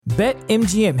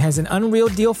BetMGM has an unreal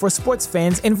deal for sports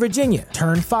fans in Virginia.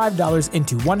 Turn $5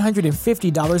 into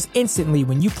 $150 instantly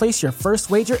when you place your first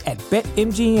wager at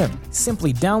BetMGM.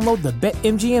 Simply download the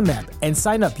BetMGM app and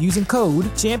sign up using code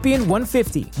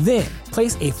Champion150. Then,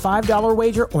 place a $5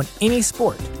 wager on any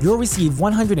sport. You'll receive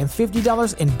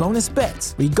 $150 in bonus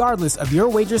bets, regardless of your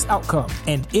wager's outcome.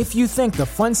 And if you think the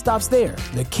fun stops there,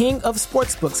 the King of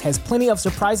Sportsbooks has plenty of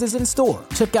surprises in store.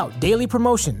 Check out daily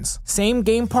promotions,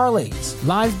 same-game parlays,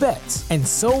 live bets, and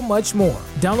so much more.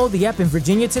 Download the app in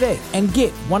Virginia today and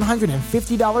get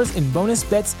 $150 in bonus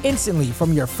bets instantly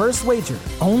from your first wager.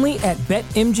 Only at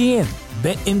BetMGM.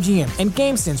 BetMGM and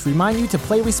GameSense remind you to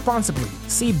play responsibly.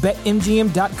 See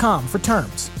BetMGM.com for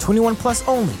terms. 21 plus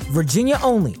only. Virginia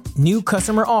only. New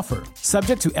customer offer.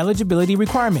 Subject to eligibility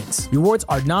requirements. Rewards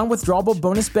are non-withdrawable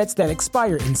bonus bets that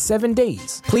expire in 7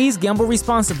 days. Please gamble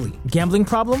responsibly. Gambling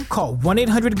problem? Call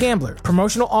 1-800-GAMBLER.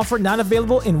 Promotional offer not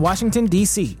available in Washington,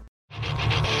 D.C.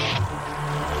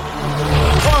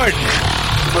 Pardon.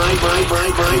 My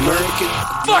American.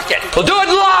 Fuck it. We'll do it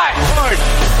live. Pardon.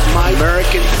 My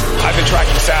American. I've been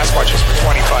tracking Sasquatches for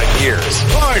 25 years.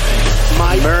 Pardon.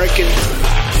 My American.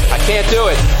 I can't do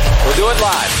it. We'll do it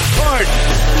live. Pardon.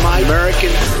 My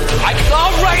American.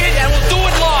 I'll write it and we'll do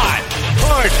it live.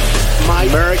 Pardon. My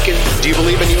American. Do you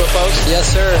believe in UFOs? Yes,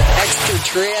 sir.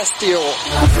 Extraterrestrial.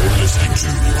 You're listening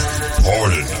to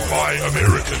Pardon My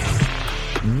American.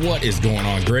 What is going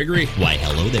on, Gregory? Why,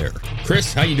 hello there.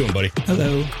 Chris, how you doing, buddy?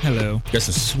 Hello. Got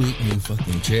some sweet new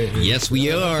fucking chairs. Yes,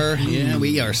 we are. Yeah,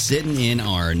 we are sitting in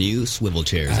our new swivel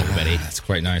chairs, everybody. That's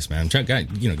quite nice, man. I'm trying to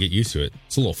get used to it.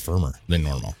 It's a little firmer than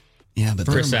normal. Yeah, but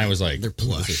Chris and I was like, they're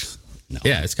plush. No.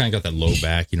 Yeah, it's kind of got that low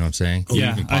back, you know what I'm saying?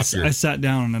 Yeah, I sat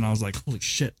down and I was like, holy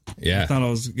shit. Yeah. I thought I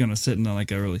was going to sit in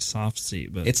like a really soft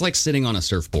seat, but it's like sitting on a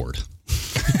surfboard.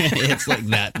 It's like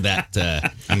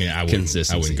that I mean, I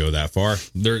wouldn't go that far.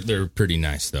 They're pretty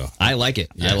nice though. I like it.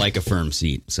 Yeah. I like a firm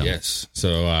seat. So yes.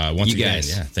 So once again,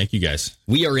 yeah, thank you guys.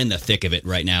 We are in the thick of it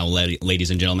right now,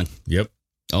 ladies and gentlemen. Yep.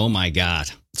 Oh my God.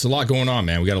 It's a lot going on,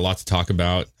 man. We got a lot to talk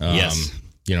about. Yes.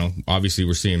 You know, obviously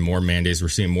we're seeing more mandates. We're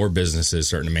seeing more businesses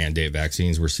starting to mandate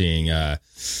vaccines. We're seeing I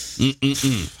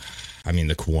mean,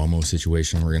 the Cuomo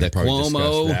situation. We're going to probably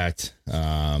discuss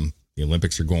that. The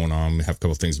Olympics are going on. We have a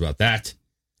couple things about that.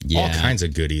 Yeah. All kinds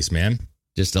of goodies, man.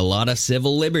 Just a lot of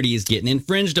civil liberties getting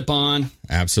infringed upon.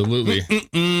 Absolutely.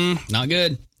 Not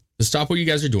good. Let's stop what you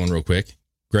guys are doing real quick.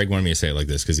 Greg wanted me to say it like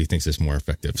this because he thinks it's more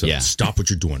effective. So stop what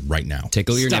you're doing right now.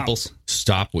 Tickle your nipples.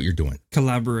 Stop what you're doing.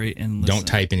 Collaborate and listen. Don't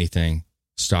type anything.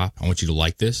 Stop. I want you to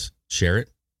like this. Share it.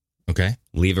 Okay.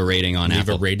 Leave a rating on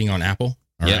Apple. Leave a rating on Apple.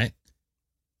 All right.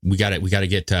 We got to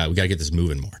get this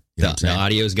moving more. You know what I'm saying? The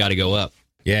audio's got to go up.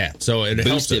 Yeah, so it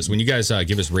helps us when you guys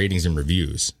give us ratings and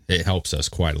reviews. It helps us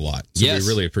quite a lot. So we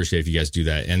really appreciate if you guys do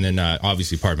that. And then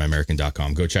obviously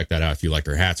PardonMyAmerican.com. Go check that out if you like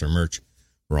our hats or merch.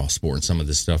 We're all sporting some of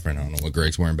this stuff right now. I don't know what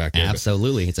Greg's wearing back there.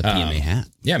 Absolutely, it's a PMA hat.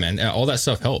 Yeah, man, all that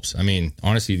stuff helps. I mean,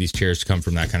 honestly, these chairs come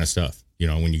from that kind of stuff. You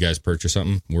know, when you guys purchase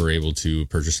something, we're able to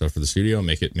purchase stuff for the studio and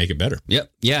make it better.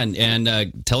 Yep. Yeah,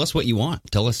 and tell us what you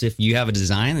want. Tell us if you have a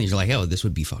design and you're like, oh, this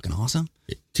would be fucking awesome.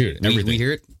 Dude, we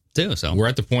hear it too. So we're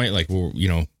at the point like we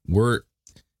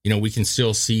can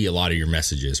still see a lot of your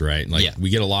messages, right? Like we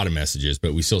get a lot of messages,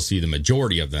 but we still see the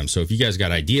majority of them. So if you guys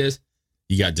got ideas,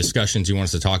 you got discussions you want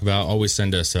us to talk about, always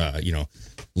send us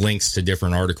links to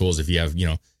different articles. If you have,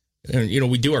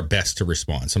 we do our best to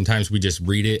respond. Sometimes we just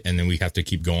read it and then we have to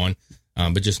keep going.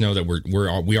 But just know that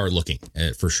we are looking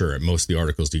for sure at most of the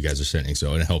articles that you guys are sending.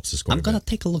 So it helps us quite a bit. I'm going to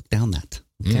take a look down that.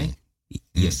 Okay.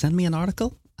 You send me an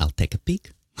article, I'll take a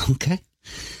peek. Okay.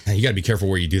 Now, you got to be careful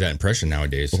where you do that impression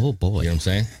nowadays. Oh, boy. You know what I'm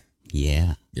saying?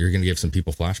 Yeah. You're going to give some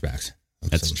people flashbacks.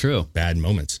 That's true. Bad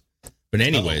moments. But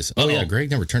anyways, yeah,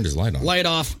 Greg never turned his light on. Light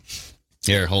off.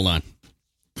 Here, hold on.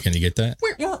 Can you get that?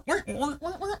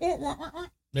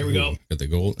 There we go. Got the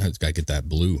gold. It's got to get that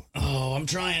blue. Oh, I'm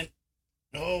trying.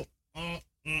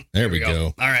 There we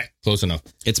go. All right. Close enough.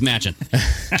 It's matching.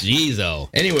 Jeez-o.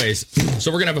 Anyways,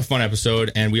 so we're going to have a fun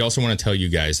episode, and we also want to tell you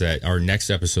guys that our next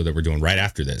episode that we're doing right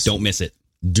after this. Don't miss it.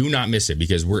 Do not miss it,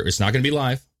 because it's not going to be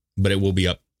live, but it will be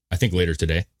up, I think, later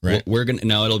today, right?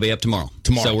 It'll be up tomorrow.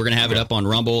 So we're going to have it up on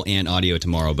Rumble and audio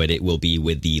tomorrow, but it will be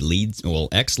with the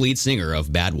ex-lead singer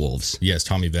of Bad Wolves. Yes,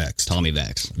 Tommy Vex.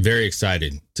 Very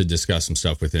excited to discuss some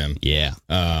stuff with him. Yeah.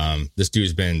 This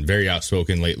dude's been very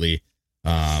outspoken lately.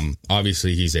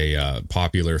 Obviously he's a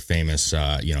popular, famous,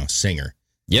 singer.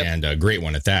 Yep. And a great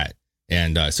one at that.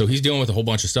 And so he's dealing with a whole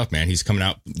bunch of stuff, man. He's coming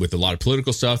out with a lot of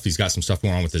political stuff. He's got some stuff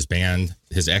going on with his band,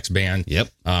 his ex band. Yep.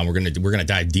 We're gonna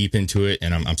dive deep into it,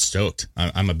 and I'm stoked.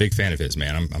 I'm a big fan of his,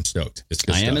 man. I'm stoked. It's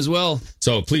good stuff. I am as well.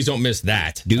 So please don't miss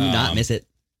that. Do not miss it.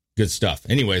 Good stuff.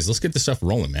 Anyways, let's get this stuff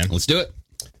rolling, man. Let's do it.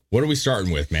 What are we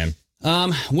starting with, man?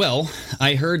 Well,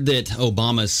 I heard that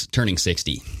Obama's turning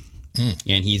 60,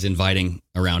 and he's inviting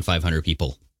around 500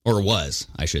 people, or was,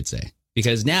 I should say,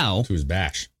 because now to his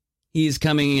bash, he's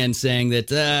coming and saying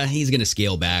that he's going to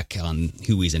scale back on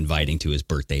who he's inviting to his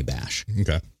birthday bash.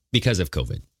 Okay, because of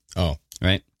COVID. Oh,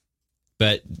 right.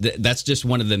 But that's just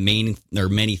one of the main or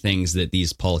many things that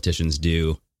these politicians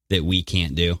do that we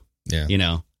can't do. Yeah, you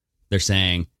know, they're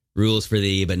saying rules for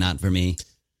thee, but not for me.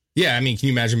 Yeah, I mean, can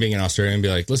you imagine being in Australia and be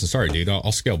like, listen, sorry, dude,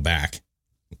 I'll scale back.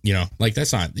 You know, like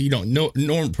that's not, you don't, no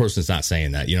normal person's not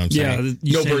saying that. You know what I'm saying?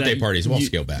 No birthday parties, we'll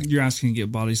scale back. You're asking to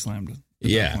get body slammed.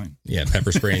 Yeah. Yeah.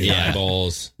 Pepper spray in the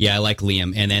eyeballs. Yeah, I like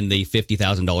Liam. And then the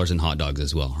 $50,000 in hot dogs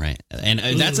as well, right? And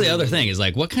that's the other thing is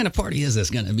like, what kind of party is this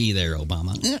going to be there,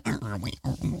 Obama?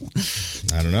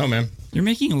 I don't know, man. You're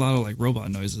making a lot of like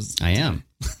robot noises. I am.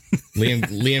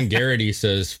 Liam Garrity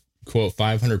says, quote,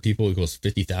 500 people equals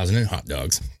 50,000 in hot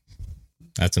dogs.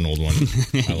 That's an old one.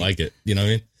 I like it. You know what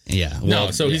I mean? Yeah. Well,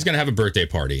 no, so he's going to have a birthday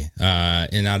party.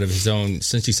 And out of his own,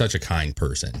 since he's such a kind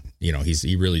person, you know,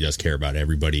 he really does care about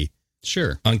everybody.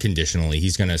 Sure. Unconditionally.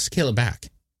 He's going to scale it back.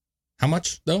 How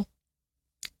much, though?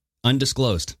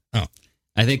 Undisclosed. Oh.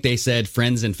 I think they said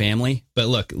friends and family. But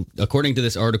look, according to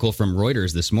this article from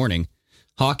Reuters this morning,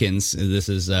 Hawkins, this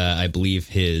is, I believe,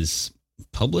 his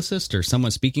publicist or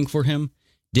someone speaking for him,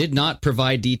 did not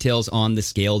provide details on the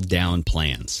scaled down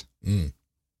plans.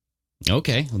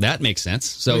 Okay, well, that makes sense.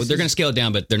 So they're going to scale it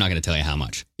down, but they're not going to tell you how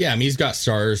much. Yeah, I mean, he's got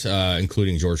stars,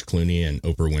 including George Clooney and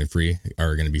Oprah Winfrey,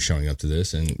 are going to be showing up to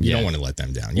this, and you don't want to let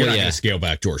them down. You're not going to scale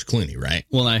back George Clooney, right?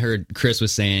 Well, I heard Chris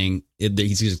was saying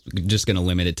he's just going to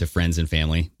limit it to friends and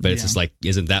family, but it's just like,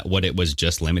 isn't that what it was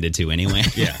just limited to anyway?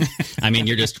 Yeah. I mean,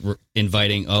 you're just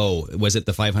inviting, was it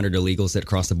the 500 illegals that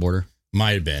crossed the border?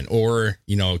 Might have been. Or,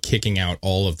 you know, kicking out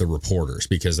all of the reporters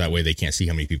because that way they can't see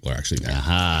how many people are actually there.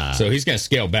 Aha. So he's going to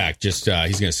scale back. He's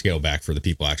going to scale back for the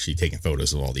people actually taking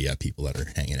photos of all the people that are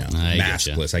hanging out.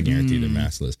 Maskless. I guarantee they're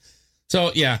maskless.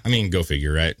 So, yeah, I mean, go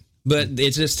figure, right? But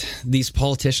it's just these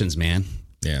politicians, man.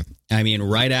 Yeah. I mean,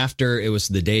 right after, it was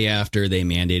the day after they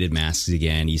mandated masks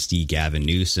again. You see Gavin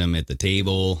Newsom at the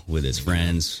table with his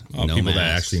friends. No people masks.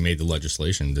 That actually made the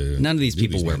legislation. None of these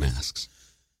people wear masks.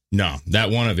 No,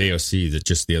 that one of AOC that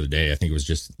just the other day, I think it was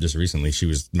just recently, she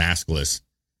was maskless.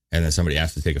 And then somebody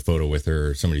asked to take a photo with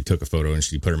her. Somebody took a photo and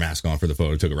she put her mask on for the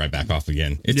photo, took it right back off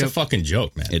again. It's a fucking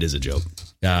joke, man. It is a joke.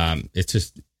 It's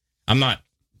just, I'm not,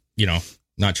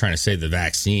 not trying to say the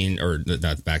vaccine or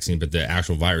not the vaccine, but the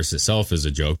actual virus itself is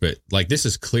a joke. But like, this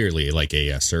is clearly like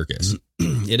a circus.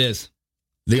 It is.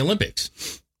 The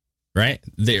Olympics, right?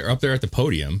 They're up there at the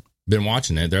podium. Been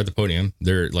watching it. They're at the podium.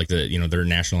 They're like their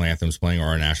national anthem's playing or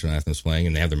our national anthem's playing,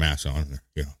 and they have their masks on.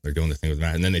 They're doing the thing with the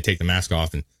mask, and then they take the mask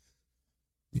off and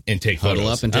take huddle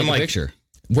photos. Up and take a picture.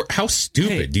 How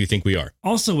stupid do you think we are?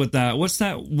 Also, with that, what's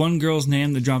that one girl's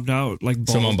name that dropped out? Like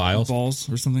Simone Biles,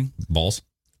 Balls or something.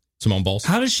 Simone Balls.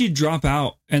 How did she drop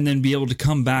out and then be able to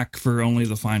come back for only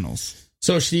the finals?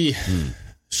 So she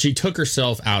took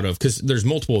herself out of, because there's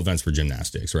multiple events for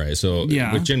gymnastics, right? So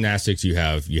with gymnastics, you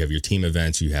have your team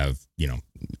events, you have,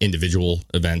 individual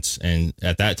events. And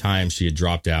at that time, she had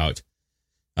dropped out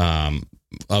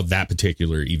of that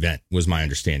particular event, was my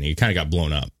understanding. It kind of got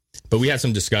blown up. But we had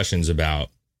some discussions about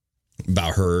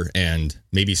her and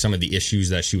maybe some of the issues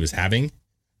that she was having,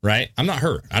 right? I'm not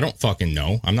her. I don't fucking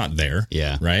know. I'm not there.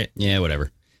 Yeah. Right? Yeah,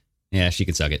 whatever. Yeah, she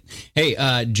can suck it. Hey,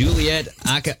 Juliet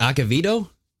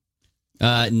Acevedo.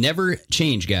 Never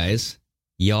change, guys.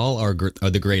 Y'all are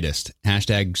the greatest.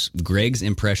 # Greg's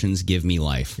impressions give me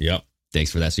life. Yep. Thanks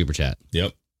for that super chat.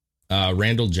 Yep.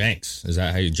 Randall Janks. Is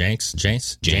that how you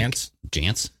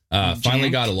Jance? Finally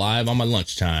got alive on my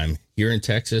lunchtime here in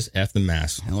Texas. F the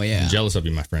mask. Oh, yeah. I'm jealous of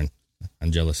you, my friend.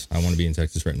 I'm jealous. I want to be in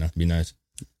Texas right now. It'd be nice.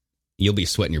 You'll be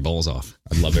sweating your balls off.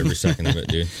 I'd love every second of it,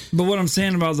 dude. But what I'm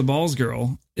saying about the balls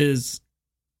girl is,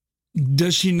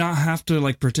 does she not have to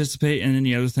like participate in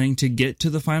any other thing to get to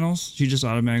the finals? She just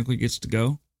automatically gets to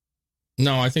go?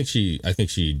 No, I think she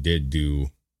did do.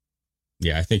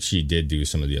 Yeah, I think she did do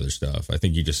some of the other stuff. I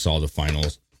think you just saw the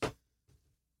finals.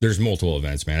 There's multiple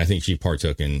events, man. I think she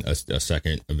partook in a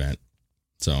second event.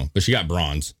 So, but she got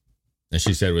bronze, and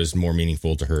she said it was more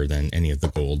meaningful to her than any of the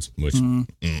golds. Which,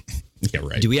 yeah,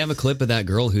 right. Do we have a clip of that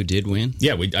girl who did win?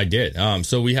 Yeah, I did.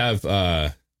 So we have,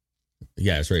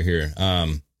 it's right here.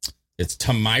 It's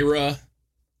Tamira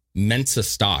Mensah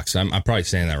Stocks. I'm probably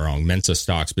saying that wrong. Mensah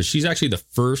Stocks, but she's actually the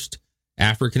first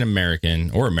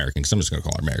African-American, or American, because I'm just going to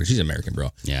call her American. She's American, bro.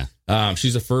 Yeah.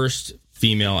 She's the first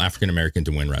female African-American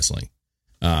to win wrestling.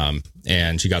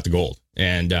 and she got the gold.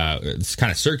 And it's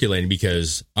kind of circulating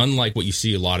because unlike what you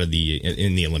see a lot of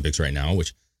in the Olympics right now,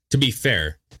 which to be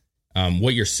fair,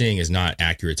 what you're seeing is not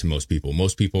accurate to most people.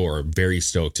 Most people are very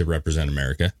stoked to represent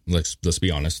America. Let's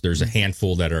be honest. There's a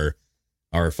handful that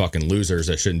are fucking losers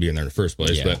that shouldn't be in there in the first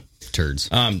place. Yeah, but turds.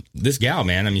 This gal,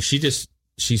 man, I mean, she's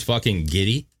fucking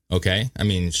giddy. Okay. I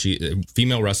mean,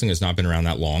 female wrestling has not been around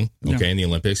that long. Okay. In the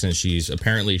Olympics. And she's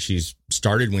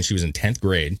started when she was in 10th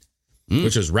grade,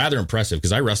 which was rather impressive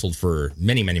because I wrestled for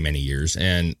many, many, many years.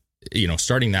 And,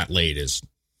 starting that late is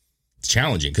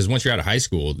challenging because once you're out of high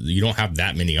school, you don't have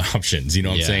that many options. You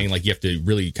know what I'm saying? Like you have to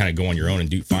really kind of go on your own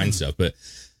and find stuff. But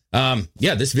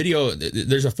this video,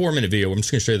 there's a 4-minute video. I'm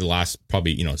just going to show you the last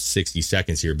probably 60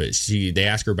 seconds here. But they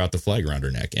ask her about the flag around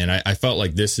her neck, and I felt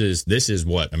like this is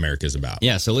what America's about.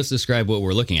 Yeah. So let's describe what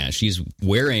we're looking at. She's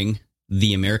wearing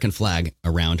the American flag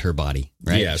around her body,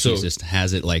 right? Yeah. She just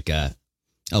has it like a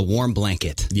warm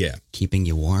blanket. Yeah. Keeping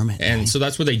you warm. And so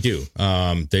that's what they do.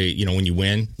 They, when you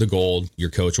win the gold, your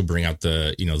coach will bring out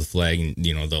the flag and,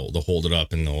 they'll hold it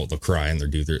up and they'll cry and they'll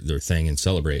do their thing and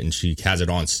celebrate. And she has it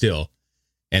on still.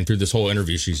 And through this whole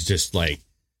interview, she's just like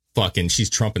she's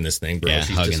trumping this thing, bro. Yeah,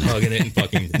 she's just hugging it and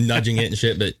fucking nudging it and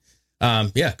shit. But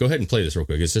go ahead and play this real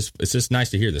quick. It's just nice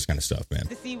to hear this kind of stuff, man.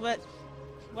 To see what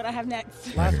I have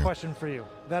next. Last question for you.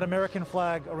 That American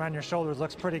flag around your shoulders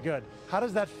looks pretty good. How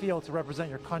does that feel to represent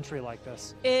your country like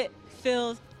this? It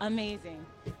feels amazing.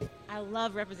 I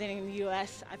love representing the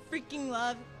U.S. I freaking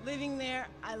love living there.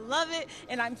 I love it.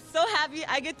 And I'm so happy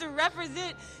I get to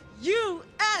represent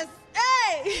USA.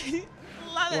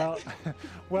 Love it.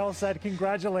 Well said.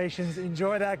 Congratulations.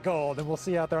 Enjoy that gold, and we'll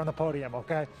see you out there on the podium,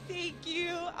 okay? Thank you.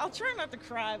 I'll try not to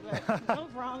cry, but no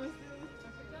promises.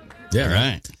 Yeah,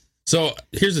 right. So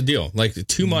here's the deal. Like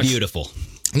too much. Beautiful.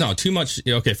 No, too much.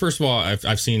 Okay, first of all,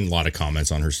 I've seen a lot of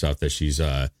comments on her stuff that she's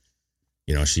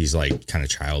she's like kind of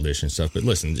childish and stuff. But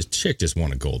listen, this chick just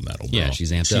won a gold medal, bro. Yeah,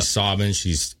 she's amped up. She's sobbing.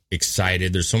 She's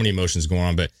excited. There's so many emotions going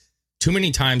on. But too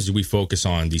many times do we focus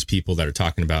on these people that are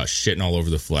talking about shitting all over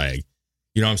the flag.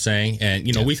 You know what I'm saying? And,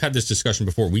 we've had this discussion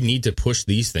before. We need to push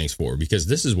these things forward because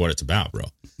this is what it's about, bro.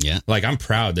 Yeah. Like, I'm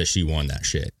proud that she won that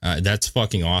shit. That's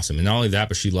fucking awesome. And not only that,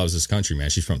 but she loves this country, man.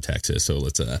 She's from Texas. So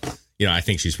let's, I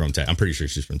think she's from I'm pretty sure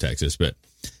she's from Texas. But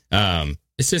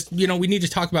it's just, we need to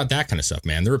talk about that kind of stuff,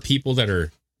 man. There are people that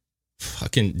are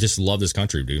fucking just love this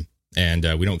country, dude. And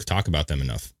we don't talk about them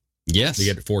enough. Yes. They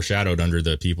get foreshadowed under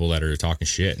the people that are talking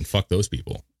shit, and fuck those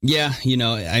people. Yeah.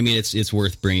 I mean, it's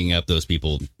worth bringing up those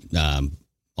people,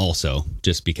 also,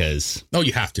 just because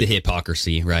you have to. The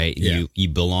hypocrisy, right? Yeah. You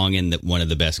belong in one of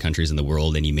the best countries in the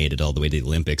world, and you made it all the way to the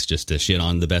Olympics just to shit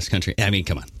on the best country. I mean,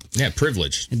 come on. Yeah,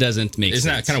 privilege. It doesn't make sense.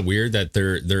 Isn't that kind of weird that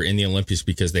they're in the Olympics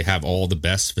because they have all the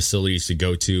best facilities to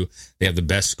go to? They have the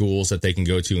best schools that they can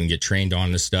go to and get trained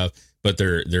on this stuff, but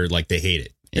they're like, they hate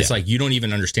it. It's like you don't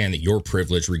even understand that you're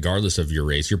privileged regardless of your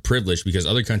race. You're privileged because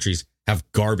other countries have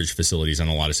garbage facilities in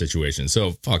a lot of situations.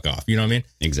 So fuck off. You know what I mean?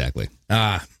 Exactly.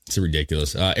 It's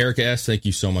ridiculous. Erica S., thank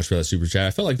you so much for that super chat.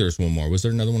 I felt like there was one more. Was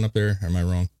there another one up there? Am I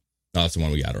wrong? Oh, that's the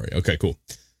one we got already. Okay, cool.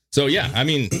 So yeah, I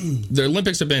mean, the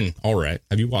Olympics have been all right.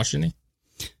 Have you watched any?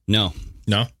 No.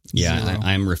 Yeah,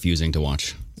 I'm refusing to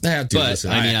watch. Yeah, dude, but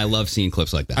listen, I love seeing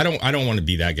clips like that. I don't want to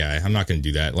be that guy. I'm not going to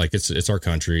do that. Like it's our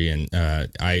country, and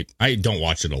I don't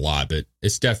watch it a lot, but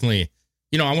it's definitely,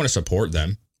 I want to support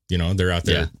them. They're out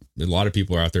there. Yeah. A lot of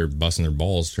people are out there busting their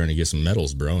balls trying to get some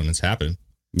medals, bro, and it's happened.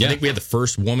 Yeah. I think we had the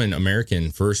first woman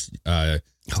American taekwondo.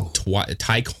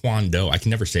 I can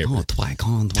never say it.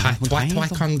 Taekwondo.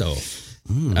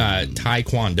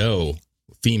 Taekwondo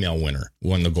female winner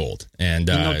won the gold. And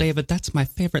David, that's my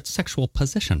favorite sexual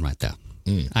position right there.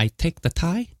 I take the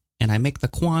Thai and I make the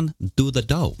Quan do the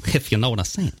dough, if you know what I'm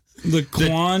saying. The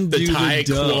Quan do the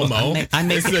dough. I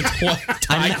make the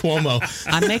Thai Cuomo.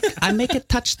 I make it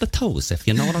touch the toes, if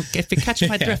you know if you catch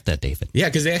my drift there, David. Yeah,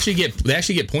 because they actually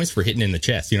get points for hitting in the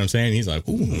chest. You know what I'm saying? He's like,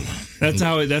 ooh.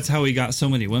 That's how he got so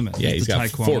many women. Yeah, he's got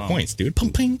 4 points, dude.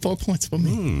 Pum, ping, 4 points for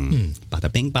me.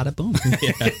 Bada bing, bada boom.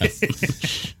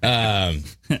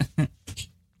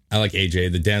 I like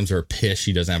AJ. The Dems are pissed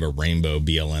she doesn't have a rainbow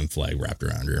BLM flag wrapped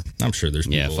around her. I'm sure there's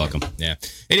people. Yeah, fuck them. Yeah.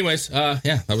 Anyways,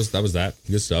 that was that.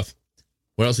 Good stuff.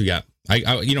 What else we got? I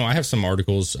have some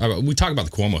articles. We talk about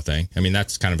the Cuomo thing. I mean,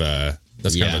 that's kind of a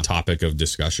topic of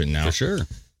discussion now. For sure.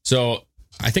 So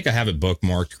I think I have it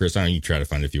bookmarked, Chris. I don't know, you try to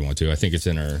find it if you want to. I think it's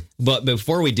in our. But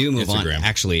before we do move Instagram. on,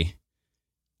 actually,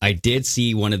 I did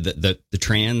see one of the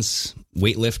trans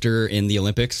weightlifter in the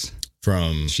Olympics.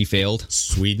 She failed.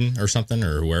 Sweden or something,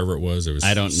 or wherever it was. It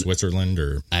was Switzerland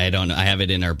or. I don't know. I have it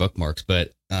in our bookmarks,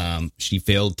 but she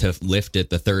failed to lift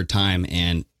it the third time,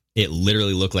 and it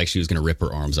literally looked like she was going to rip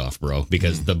her arms off, bro,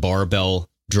 because the barbell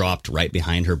dropped right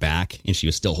behind her back and she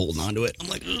was still holding on to it. I'm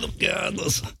like, oh God,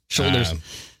 those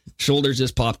shoulders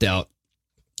just popped out.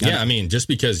 Yeah, I mean, just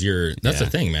because that's the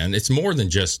thing, man. It's more than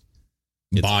just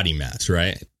body mass,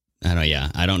 right?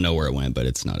 I don't know where it went, but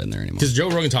it's not in there anymore. Because Joe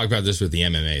Rogan talked about this with the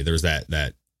MMA. There was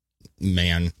that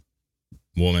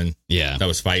woman that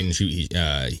was fighting.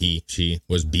 She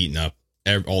was beating up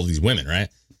all these women, right?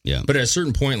 Yeah. But at a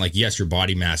certain point, like, yes, your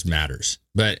body mass matters.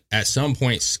 But at some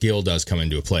point, skill does come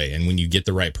into play. And when you get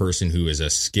the right person who is a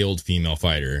skilled female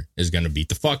fighter is going to beat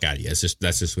the fuck out of you.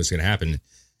 That's just what's going to happen.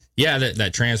 Yeah,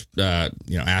 that trans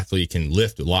athlete can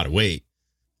lift a lot of weight,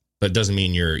 but it doesn't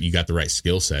mean you got the right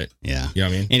skill set. Yeah. You know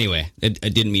what I mean? Anyway, I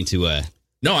didn't mean to...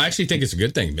 No, I actually think it's a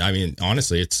good thing. I mean,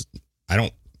 honestly,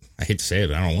 I hate to say it,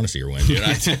 but I don't want to see her win,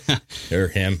 dude. Or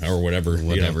him, or whatever.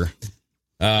 Whatever.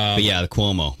 But yeah, the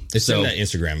Cuomo. It's in that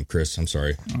Instagram, Chris. I'm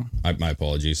sorry. My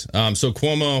apologies. So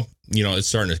Cuomo, it's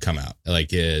starting to come out.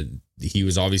 Like, he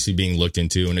was obviously being looked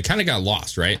into, and it kind of got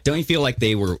lost, right? Don't you feel like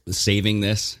they were saving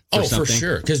this for something? For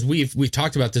sure. Because we've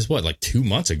talked about this, like 2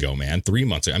 months ago, man? 3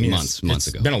 months ago. I mean, months ago.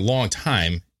 It's been a long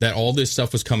time that all this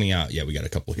stuff was coming out. Yeah, we got a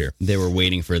couple here. They were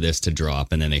waiting for this to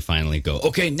drop, and then they finally go,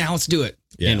 okay, now let's do it.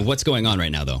 Yeah. And what's going on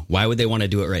right now, though? Why would they want to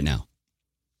do it right now?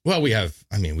 Well, we have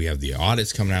the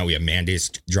audits coming out. We have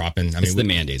mandates dropping. The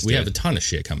mandates. We have a ton of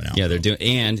shit coming out. Yeah,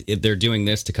 they're doing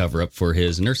this to cover up for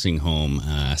his nursing home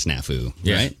snafu,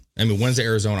 right? I mean, when's the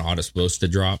Arizona audit supposed to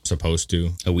drop? Supposed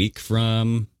to? A week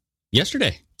from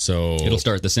yesterday. So it'll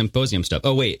start the symposium stuff.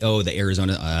 Oh, wait. Oh, the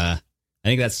Arizona. I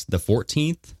think that's the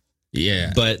 14th.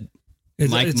 Yeah. But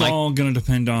it's all going to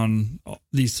depend on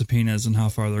these subpoenas and how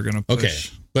far they're going to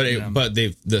push. Okay. But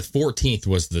the 14th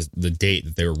was the date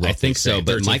that they were roughly I think so.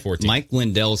 But 13, Mike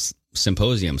Lindell's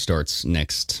symposium starts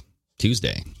next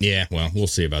Tuesday. Yeah, well, we'll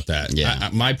see about that. Yeah.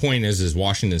 My point is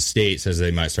Washington State says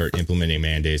they might start implementing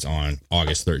mandates on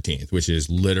August 13th, which is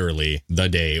literally the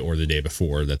day or the day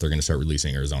before that they're going to start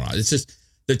releasing Arizona. It's just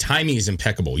the timing is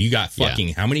impeccable. You got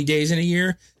fucking how many days in a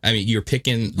year? I mean, you're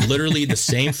picking literally the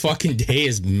same fucking day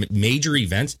as major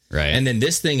events. Right. And then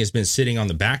this thing has been sitting on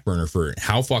the back burner for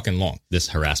how fucking long? This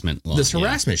harassment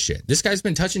shit. This guy's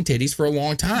been touching titties for a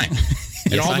long time.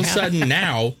 And all of a sudden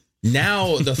now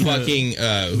the fucking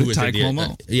who is Ty it?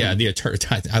 Cuomo. The attorney.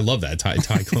 I love that Ty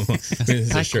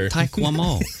Cuomo. Ty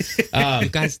Cuomo. You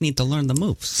guys need to learn the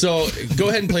moves. So go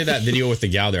ahead and play that video with the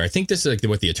gal there. I think this is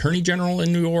like the attorney general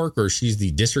in New York, or she's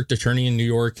the district attorney in New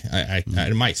York.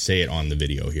 I might say it on the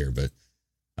video here, but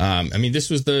I mean, this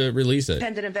was the release.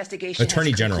 Independent investigation Attorney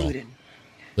has General concluded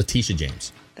Letitia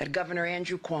James that Governor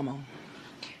Andrew Cuomo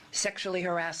sexually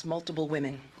harassed multiple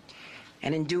women,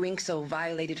 and in doing so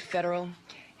violated federal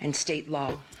and state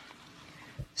law.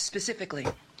 Specifically,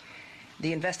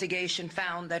 the investigation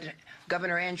found that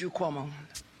Governor Andrew Cuomo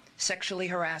sexually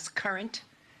harassed current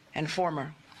and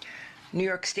former New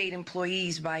York State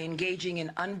employees by engaging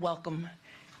in unwelcome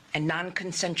and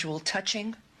non-consensual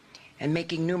touching and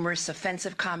making numerous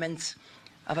offensive comments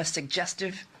of a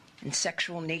suggestive and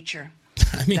sexual nature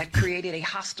that created a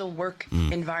hostile work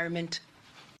environment.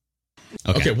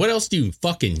 Okay, what else do you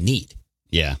fucking need?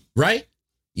 Yeah. Right?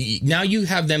 Now you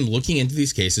have them looking into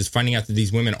these cases, finding out that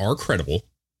these women are credible,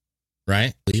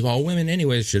 right? Leave all women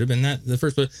anyways. Should have been that the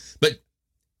first place. But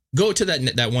go to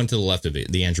that one to the left of it,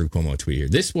 the Andrew Cuomo tweet here.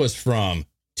 This was from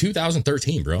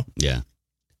 2013, bro. Yeah.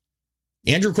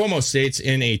 Andrew Cuomo states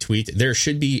in a tweet, there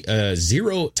should be a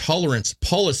zero tolerance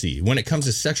policy when it comes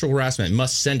to sexual harassment. It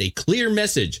must send a clear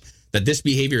message that this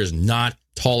behavior is not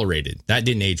tolerated. That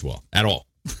didn't age well at all.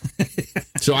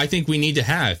 So I think we need to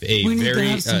have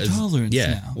some tolerance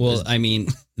now. Well, I mean,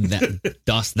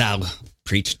 dost thou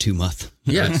preach too much?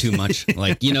 Yeah, too much.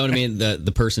 Like, you know what I mean?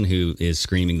 The person who is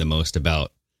screaming the most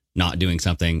about not doing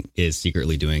something is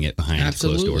secretly doing it behind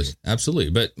closed doors.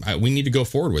 Absolutely. But we need to go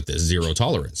forward with this zero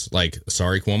tolerance. Like,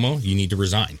 sorry, Cuomo, you need to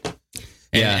resign.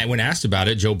 And when asked about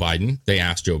it, they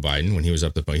asked Joe Biden when he was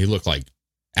up the phone. He looked like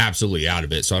absolutely out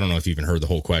of it. So I don't know if you even heard the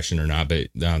whole question or not. But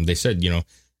they said,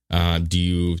 do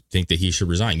you think that he should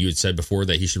resign? You had said before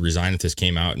that he should resign if this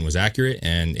came out and was accurate,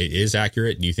 and it is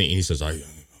accurate. Do you think? And he says, I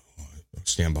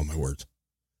stand by my words.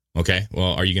 Okay.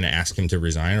 Well, are you going to ask him to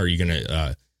resign? Or are you going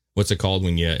to, what's it called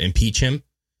when you impeach him?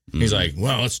 Mm-hmm. He's like,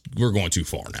 well, we're going too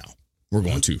far now. We're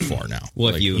going too far now.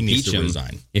 Well, like,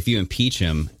 if you impeach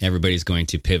him, everybody's going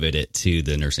to pivot it to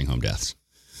the nursing home deaths.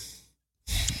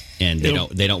 And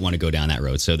they don't want to go down that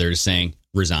road. So they're just saying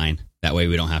resign. That way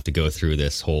we don't have to go through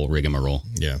this whole rigmarole.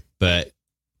 Yeah. But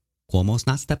Cuomo's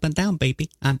not stepping down, baby.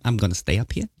 I'm going to stay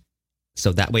up here.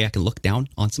 So that way I can look down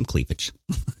on some cleavage.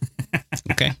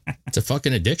 Okay. Okay. It's a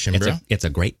fucking addiction, bro. It's a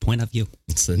great point of view.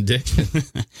 It's an addiction.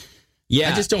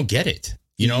 Yeah. I just don't get it.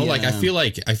 You know, like I feel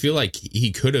like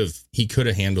he could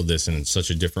have handled this in such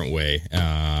a different way.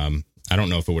 I don't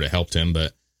know if it would have helped him,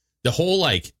 but the whole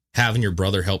like having your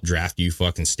brother help draft you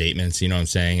fucking statements, you know what I'm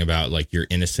saying, about like your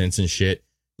innocence and shit.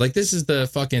 Like this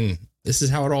is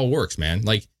how it all works, man.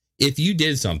 Like if you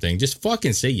did something, just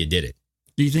fucking say you did it.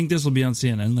 Do you think this will be on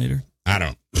CNN later? I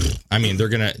don't. I mean,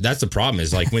 that's the problem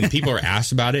is like when people are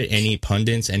asked about it, any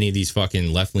pundits, any of these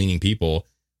fucking left-leaning people,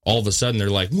 all of a sudden they're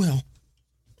like, well,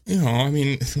 you know, I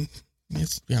mean,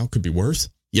 it's, you know, it could be worse.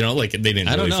 You know, like they didn't.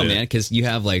 I don't really know, man, because you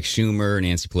have like Schumer,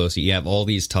 Nancy Pelosi, you have all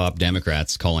these top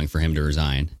Democrats calling for him to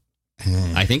resign.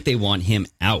 I think they want him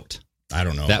out. I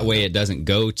don't know. That way it doesn't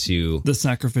go to the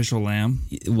sacrificial lamb.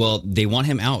 Well, they want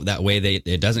him out. That way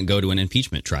it doesn't go to an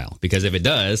impeachment trial. Because if it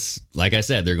does, like I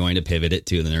said, they're going to pivot it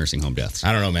to the nursing home deaths.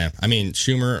 I don't know, man. I mean,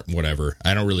 Schumer, whatever.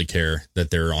 I don't really care that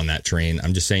they're on that train.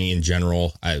 I'm just saying in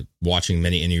general, watching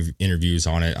many interviews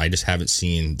on it, I just haven't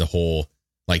seen the whole,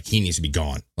 like, he needs to be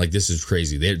gone. Like, this is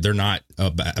crazy. They're not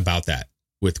about that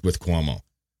with Cuomo.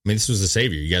 I mean, this was the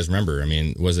savior. You guys remember? I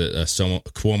mean, was it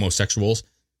Cuomo sexuals?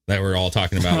 That we're all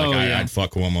talking about, like, I'd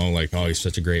fuck Cuomo, like, oh, he's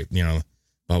such a great, you know,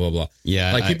 blah, blah, blah.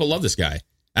 Yeah. Like, people love this guy.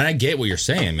 And I get what you're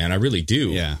saying, man. I really do.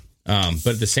 Yeah. But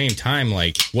at the same time,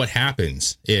 like, what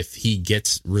happens if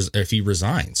he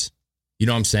resigns? You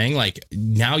know what I'm saying? Like,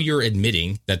 now you're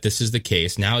admitting that this is the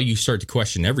case. Now you start to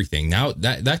question everything. Now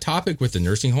that topic with the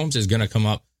nursing homes is going to come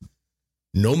up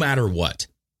no matter what.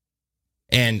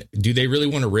 And do they really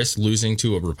want to risk losing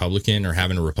to a Republican or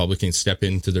having a Republican step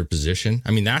into their position?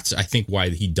 I mean, that's, I think, why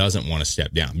he doesn't want to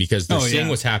step down. Because the same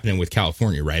was happening with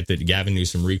California, right? That Gavin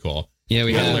Newsom recall. Yeah,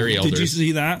 we had Larry Elder. Did you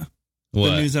see that?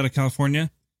 What? The news out of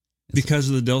California? Because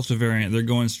of the Delta variant, they're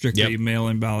going strictly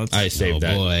mail-in ballots. I saved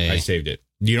that. Boy. I saved it.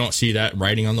 You don't see that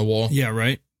writing on the wall? Yeah,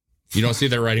 right? You don't see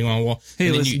that writing on the wall?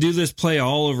 Hey, let's do this play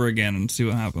all over again and see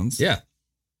what happens. Yeah.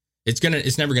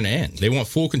 It's never gonna end. They want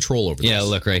full control over this. Yeah,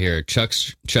 look right here. Chuck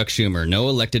Schumer, no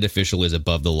elected official is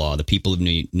above the law. The people of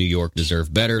New York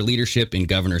deserve better leadership in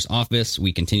governor's office.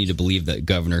 We continue to believe that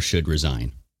governor should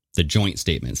resign. The joint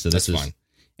statement. So this is fine.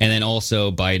 And then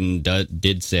also Biden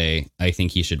did say, I think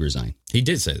he should resign. He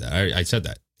did say that. I said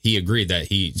that. He agreed that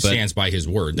he stands by his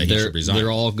word that he should resign.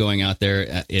 They're all going out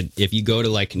there. If you go to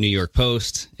like New York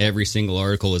Post, every single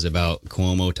article is about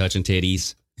Cuomo touching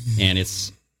titties, and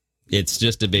it's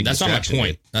just a big. That's not my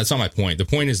point. That's not my point. The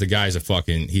point is the guy's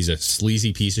he's a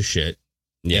sleazy piece of shit.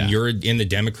 Yeah. And you're in the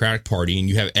Democratic Party, and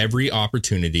you have every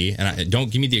opportunity. And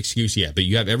don't give me the excuse yet, but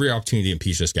you have every opportunity to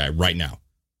impeach this guy right now.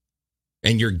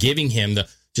 And you're giving him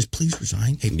just please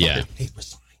resign. Hey, hey,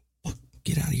 resign.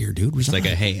 Get out of here, dude. Resign. It's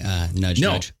like a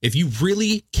nudge. If you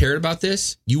really cared about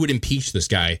this, you would impeach this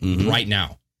guy right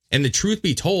now. And the truth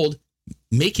be told,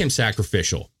 make him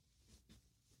sacrificial.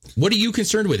 What are you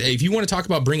concerned with? If you want to talk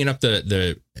about bringing up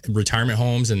the retirement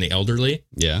homes and the elderly,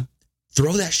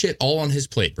 throw that shit all on his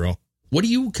plate, bro. What are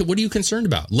you concerned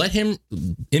about? Let him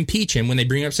impeach him when they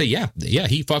bring it up. Say,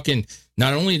 he fucking,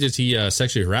 not only does he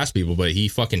sexually harass people, but he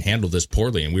fucking handled this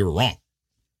poorly and we were wrong.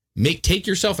 Take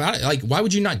yourself out. Like, why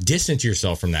would you not distance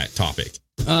yourself from that topic?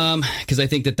 Because I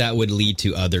think that would lead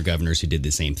to other governors who did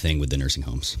the same thing with the nursing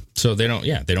homes. So they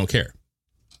don't care.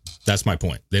 That's my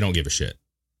point. They don't give a shit.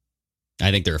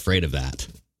 I think they're afraid of that.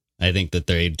 I think that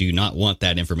they do not want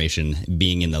that information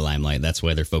being in the limelight. That's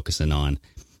why they're focusing on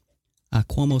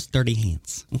Cuomo's dirty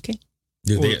hands. Okay.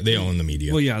 Dude, they own the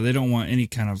media. Well, yeah, they don't want any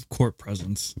kind of court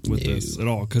presence with this at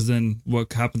all. Because then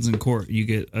what happens in court? You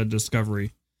get a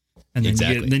discovery. And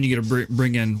then you get to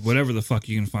bring in whatever the fuck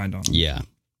you can find on them. Yeah.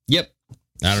 Yep.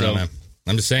 I don't know, man.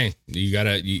 I'm just saying, you got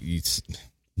to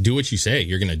do what you say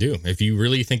you're going to do. If you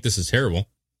really think this is terrible.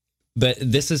 But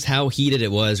this is how heated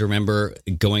it was, remember,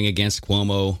 going against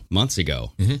Cuomo months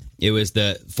ago. Mm-hmm. It was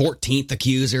the 14th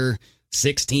accuser,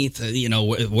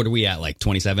 16th, what are we at, like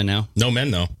 27 now? No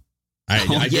men, though.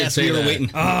 I yes, we were waiting.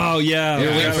 Oh, yeah. We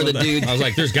were waiting for the dude. I was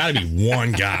like, there's got to be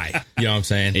one guy. You know what I'm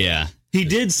saying? Yeah. He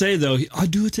did say, though, I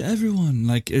do it to everyone.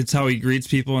 Like, it's how he greets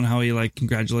people and how he, like,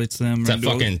 congratulates them. It's that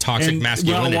fucking toxic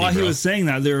masculinity, while he bro. was saying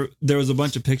that, there was a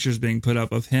bunch of pictures being put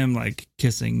up of him, like,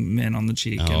 kissing men on the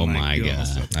cheek. Oh, and, my God.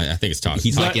 I think it's toxic.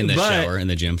 He's, like, in the shower, in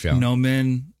the gym shower. No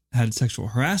men had sexual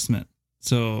harassment.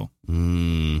 So,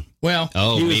 well,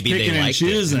 maybe they liked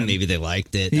it. Maybe they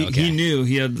liked it. He knew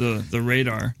he had the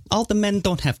radar. All the men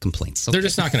don't have complaints. Okay. They're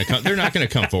just not going to come. They're not going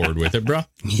to come forward with it, bro.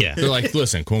 Yeah, they're like,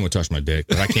 listen, Cuomo touched my dick,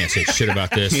 but I can't say shit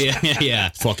about this. Yeah.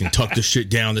 Fucking tuck this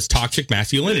shit down. This toxic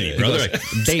masculinity, bro. They're like,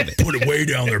 David, put it way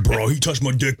down there, bro. He touched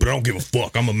my dick, but I don't give a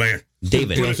fuck. I'm a man.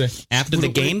 David, after the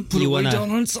game, you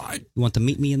want to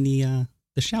meet me in the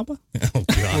the shower? Oh,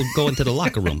 God. We'll go into the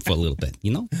locker room for a little bit,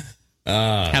 you know?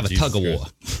 Have a tug of war.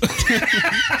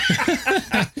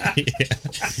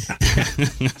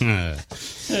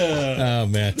 Oh,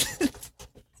 man.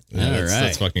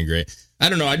 That's fucking great. I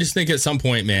don't know. I just think at some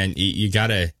point, man,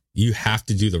 you have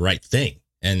to do the right thing.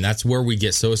 And that's where we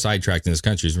get so sidetracked in this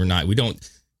country is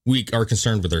we are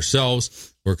concerned with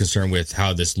ourselves. We're concerned with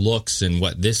how this looks and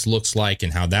what this looks like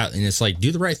and and it's like,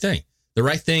 do the right thing. The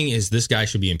right thing is this guy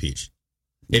should be impeached.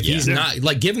 If he's not,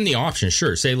 like, give him the option,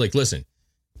 sure. Say, like, listen,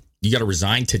 you got to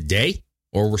resign today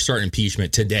or we're starting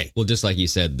impeachment today. Well, just like you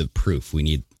said, the proof. We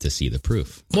need to see the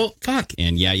proof. Well, fuck.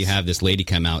 And yeah, you have this lady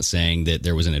come out saying that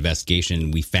there was an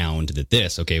investigation. We found that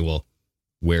this. Okay, well,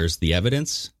 where's the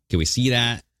evidence? Can we see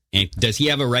that? And does he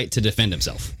have a right to defend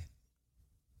himself?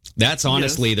 That's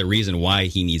honestly the reason why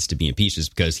he needs to be impeached, is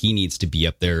because he needs to be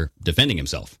up there defending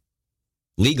himself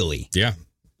legally. Yeah.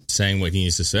 Saying what he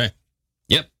needs to say.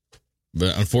 Yep.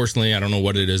 But unfortunately, I don't know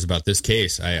what it is about this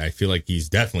case. I feel like he's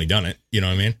definitely done it. You know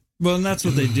what I mean? Well, and that's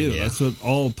what they do. Yeah. That's what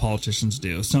all politicians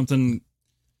do. Something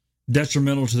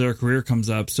detrimental to their career comes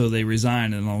up, so they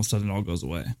resign, and all of a sudden it all goes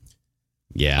away.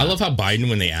 Yeah. I love how Biden,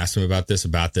 when they asked him about this,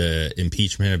 about the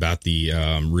impeachment, about the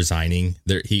resigning,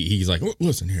 he's like,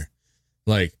 listen here.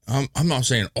 Like, I'm not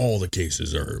saying all the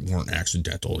cases weren't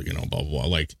accidental, you know, blah, blah, blah.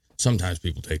 Like, sometimes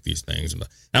people take these things. And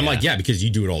I'm like, yeah, because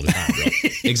you do it all the time, bro.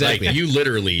 Exactly. Like, you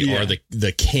literally are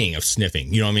the king of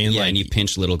sniffing. You know what I mean? Yeah, like, and you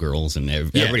pinch little girls, and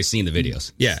everybody's seen the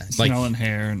videos. Yeah. Smelling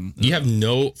hair. And you have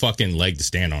no fucking leg to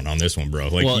stand on this one, bro.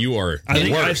 Like, you are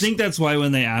I think that's why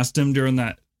when they asked him during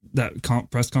that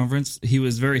press conference, he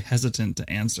was very hesitant to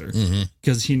answer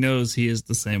because he knows he is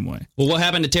the same way. Well, what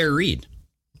happened to Tara Reid?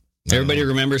 Everybody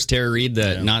remembers Tara Reid,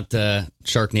 not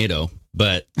Sharknado,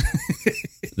 but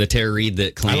the Tara Reid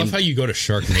that claimed... I love how you go to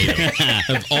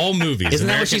Sharknado. Of all movies. Isn't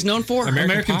that what she's known for?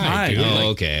 American Pie. Dude. Oh,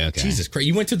 okay. Jesus Christ.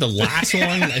 You went to the last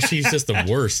one? She's just the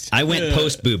worst. I went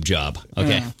post-boob job.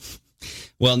 Okay.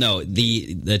 Well, no,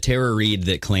 the Tara Reid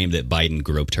that claimed that Biden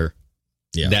groped her,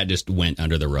 that just went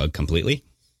under the rug completely.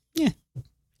 Yeah.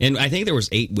 And I think there was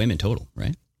 8 women total,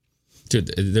 right?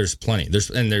 Dude, there's plenty.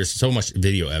 There's so much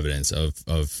video evidence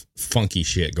of funky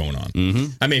shit going on. Mm-hmm.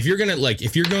 I mean, if you're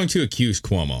going to accuse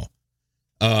Cuomo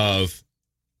of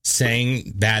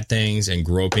saying bad things and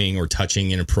groping or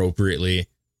touching inappropriately,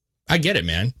 I get it,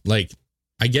 man. Like,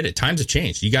 I get it. Times have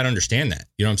changed. You got to understand that.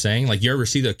 You know what I'm saying? Like, you ever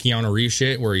see the Keanu Reeves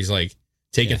shit where he's like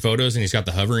taking photos and he's got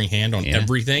the hovering hand on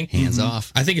everything? Hands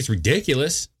off. I think it's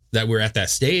ridiculous that we're at that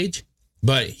stage,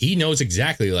 but he knows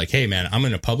exactly, like, hey, man, I'm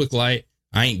in a public light.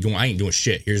 I ain't doing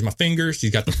shit. Here's my fingers.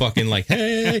 He's got the fucking, like,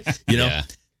 hey, you know.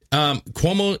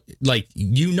 Cuomo, like,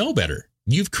 you know better.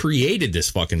 You've created this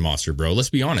fucking monster, bro. Let's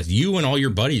be honest. You and all your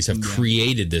buddies have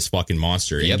created this fucking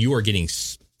monster, and you are getting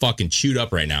fucking chewed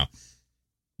up right now.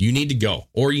 You need to go,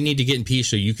 or you need to get impeached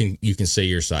so you can say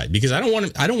your side. Because I don't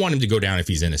want him to go down if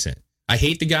he's innocent. I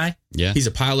hate the guy. Yeah, he's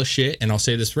a pile of shit, and I'll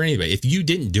say this for anybody: if you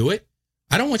didn't do it,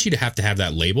 I don't want you to have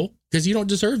that label, because you don't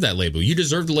deserve that label. You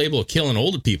deserve the label of killing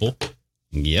older people.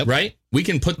 Yep. Right? We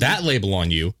can put that label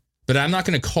on you, but I'm not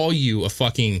going to call you a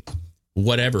fucking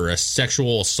whatever, a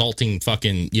sexual assaulting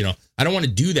fucking, you know, I don't want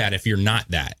to do that if you're not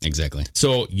that. Exactly.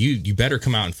 So you better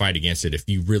come out and fight against it if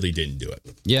you really didn't do it.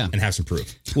 Yeah. And have some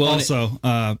proof. Well, also,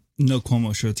 no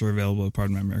Cuomo shirts are available at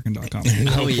pardonmyamerican.com.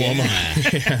 No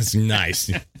Cuomo. That's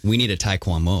nice. We need a Ty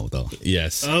Cuomo, though.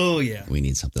 Yes. Oh, yeah. We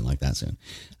need something like that soon.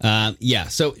 Yeah.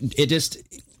 So it just,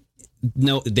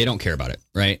 no, they don't care about it,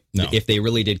 right? No. If they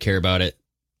really did care about it,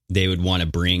 they would want to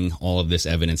bring all of this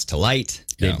evidence to light.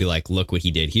 They'd be like, look what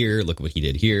he did here. Look what he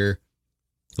did here.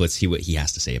 Let's see what he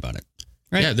has to say about it.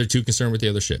 Right? Yeah, they're too concerned with the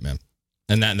other shit, man.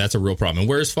 And that's a real problem. And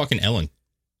where's fucking Ellen?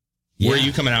 Where are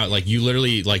you coming out? Like, you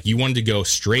literally, like, you wanted to go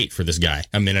straight for this guy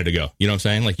a minute ago. You know what I'm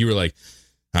saying? Like, you were like,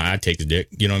 I'd take the dick.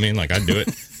 You know what I mean? Like, I'd do it.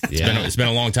 It's been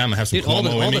a long time. I have some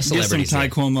Cuomo in me. Get some Ty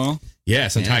Cuomo. Yeah,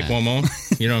 some Ty Cuomo.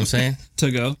 You know what I'm saying?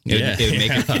 To go. It would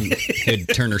make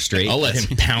it'd turn her straight. I'll let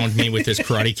him pound me with his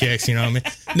karate kicks. You know what I mean?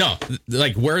 No,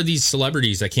 like, where are these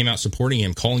celebrities that came out supporting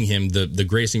him, calling him the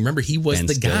greatest thing? Remember, he was Ben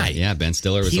the Stiller. guy. Yeah, Ben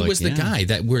Stiller was He was the guy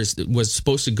that was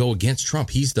supposed to go against Trump.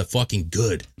 He's the fucking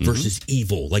good versus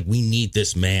evil. Like, we need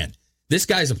this man. This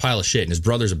guy's a pile of shit, and his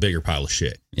brother's a bigger pile of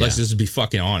shit. Yeah. Let's just be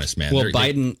fucking honest, man. Well,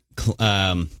 Biden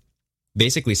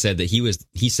basically said that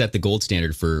he set the gold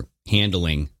standard for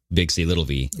handling Big C, Little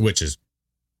V. Which is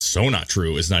so not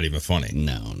true. It's not even funny.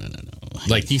 No.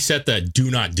 Like, he set the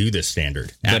do not do this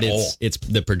standard at all. It's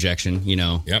the projection, you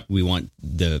know. Yep. We want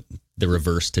the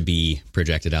reverse to be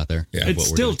projected out there. Yeah. It's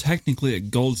still technically a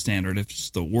gold standard if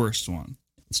it's the worst one.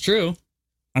 It's true.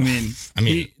 I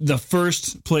mean, the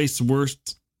first place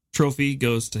worst trophy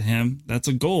goes to him. That's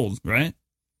a gold, right?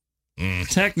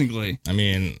 Technically. I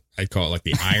mean, I'd call it like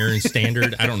the iron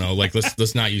standard. I don't know. Like,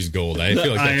 let's not use gold. I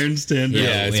feel like iron standard.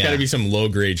 Yeah, it's got to be some low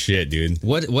grade shit, dude.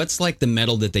 What's like the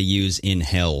metal that they use in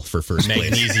hell for first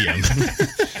place? Magnesium.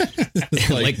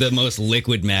 like the most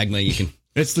liquid magma you can.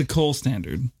 It's the coal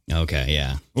standard. Okay,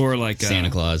 yeah. Or like Santa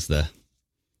Claus, the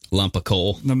lump of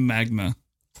coal. The magma.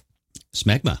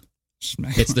 Smegma.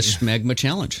 It's the Smegma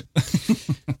challenge.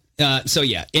 So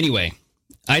yeah. Anyway,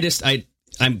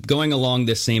 I'm going along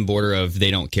this same border of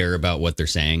they don't care about what they're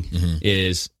saying.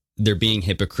 Is they're being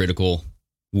hypocritical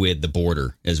with the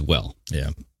border as well.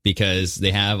 Yeah. Because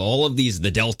they have all of these,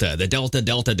 the delta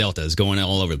is going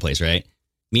all over the place, right?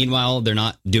 Meanwhile, they're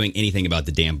not doing anything about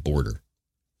the damn border.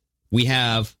 We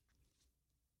have,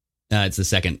 it's the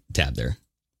second tab there.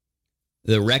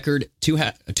 The record,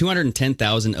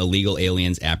 210,000 illegal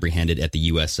aliens apprehended at the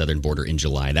U.S. southern border in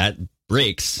July. That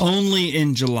breaks. Only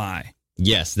in July.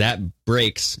 Yes, that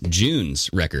breaks June's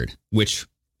record, which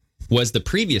was the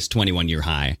previous 21-year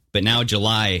high. But now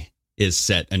July is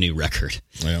set a new record.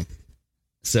 Yeah.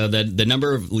 So the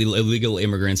number of illegal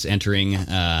immigrants entering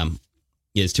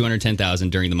is 210,000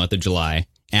 during the month of July.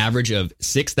 Average of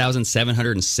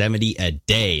 6,770 a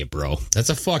day, bro. That's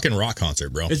a fucking rock concert,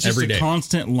 bro. It's just a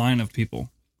constant line of people.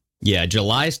 Yeah,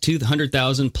 July's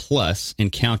 200,000 plus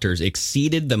encounters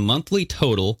exceeded the monthly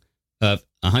total of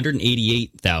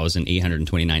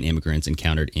 188,829 immigrants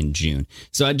encountered in June.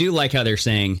 So I do like how they're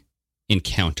saying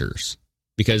encounters,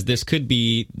 because this could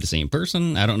be the same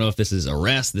person. I don't know if this is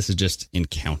arrest. This is just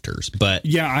encounters. But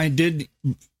yeah, I did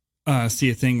see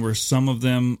a thing where some of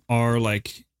them are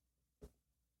like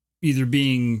either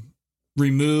being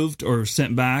removed or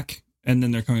sent back, and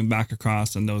then they're coming back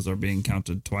across, and those are being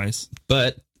counted twice.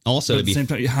 But also, at the same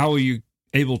time, how are you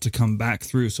able to come back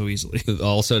through so easily?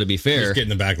 Also, to be fair, just get in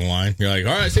the back of the line. You're like,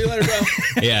 all right, see you later, bro.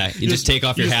 Yeah, you just take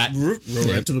off your hat. Roll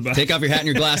right to the back. Take off your hat and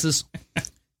your glasses.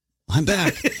 I'm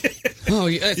back. Oh,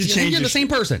 you're the same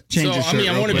person. So, I mean,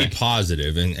 I want to be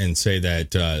positive and say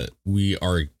that we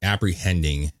are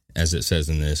apprehending, as it says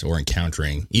in this, or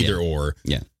encountering, either or.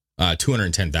 Yeah.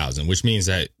 210,000, which means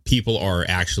that people are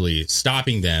actually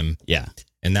stopping them. Yeah.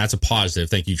 And that's a positive.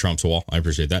 Thank you, Trump's wall. I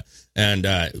appreciate that. And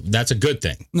that's a good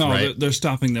thing. No, right? they're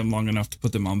stopping them long enough to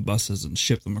put them on buses and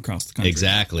ship them across the country.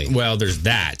 Exactly. Well, there's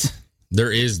that.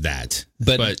 There is that.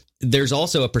 But there's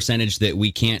also a percentage that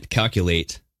we can't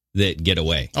calculate that get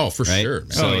away. Oh, for right? sure.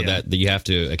 Man. So that you have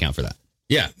to account for that.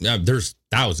 Yeah. There's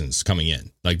thousands coming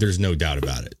in. Like, there's no doubt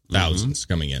about it. Thousands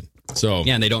coming in. So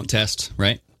yeah, and they don't test,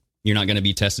 right? You're not going to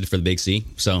be tested for the big C.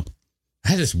 So I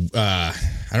had this, I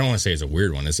don't want to say it's a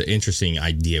weird one. It's an interesting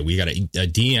idea. We got a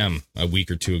DM a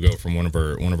week or two ago from one of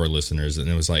our listeners. And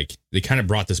it was like, they kind of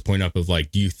brought this point up of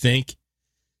like, do you think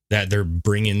that they're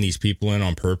bringing these people in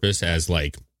on purpose as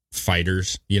like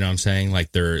fighters? You know what I'm saying?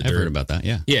 Like I've heard about that.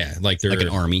 Yeah. Yeah. Like they're like an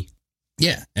army.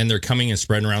 Yeah. And they're coming and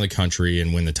spreading around the country.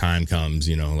 And when the time comes,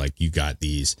 you know, like you got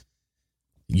these,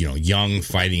 you know, young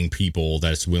fighting people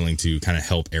that's willing to kind of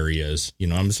help areas. You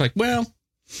know, I'm just like, well,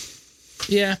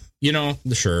 yeah, you know,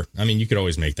 sure. I mean, you could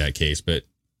always make that case, but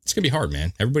it's going to be hard,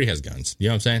 man. Everybody has guns. You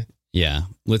know what I'm saying? Yeah.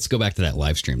 Let's go back to that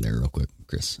live stream there real quick,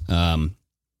 Chris.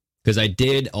 Because I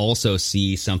did also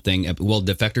see something. Well,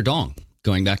 Defector Dong,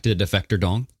 going back to Defector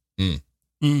Dong,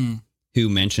 who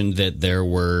mentioned that there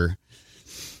were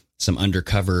some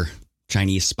undercover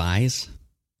Chinese spies,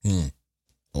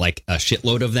 like a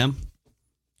shitload of them.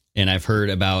 And I've heard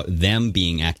about them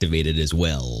being activated as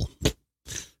well.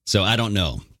 So I don't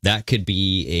know. That could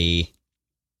be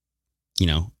a, you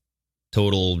know,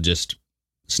 total just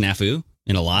snafu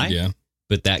and a lie. Yeah.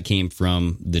 But that came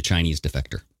from the Chinese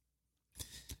defector.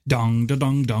 Dong, da,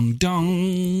 dong, dong,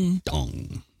 dong.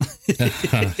 Dong.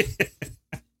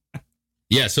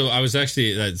 Yeah, so I was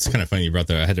actually, it's kind of funny you brought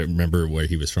that. I had to remember where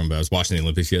he was from, but I was watching the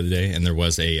Olympics the other day, and there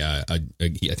was I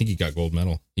think he got gold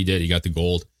medal. He did. He got the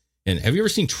gold. And have you ever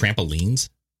seen trampolines?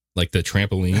 Like the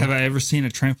trampoline? Have I ever seen a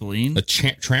trampoline? A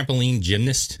trampoline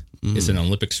gymnast is an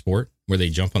Olympic sport where they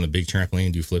jump on the big trampoline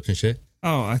and do flips and shit.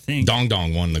 Oh, I think Dong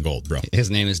Dong won the gold, bro. His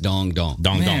name is Dong Dong.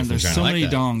 Dong Man, Dong from there's China. so Like many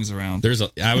that. dongs around.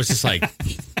 I was just like,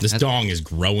 this dong is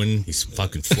growing. He's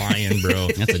fucking flying, bro.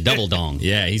 That's a double dong.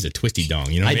 Yeah, he's a twisty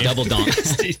dong. You know what I mean? Double dong.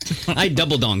 I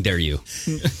double dong dare you.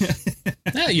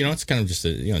 Yeah, you know, it's kind of just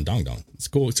a dong dong. It's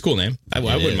cool. It's a cool name. I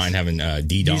wouldn't mind having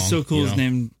D dong. He's so cool. His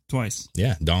name twice.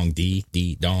 Yeah, dong D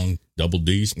dong double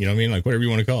D's. You know what I mean? Like whatever you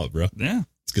want to call it, bro. Yeah,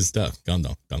 it's good stuff. Dong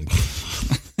dong dong.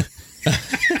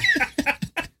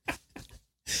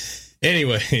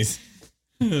 Anyways.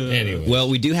 Well,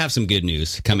 we do have some good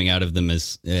news coming out of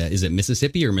is it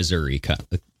Mississippi or Missouri?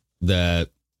 The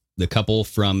couple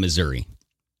from Missouri.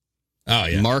 Oh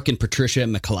yeah, Mark and Patricia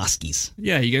McCloskey's.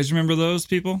 Yeah, you guys remember those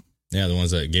people? Yeah, the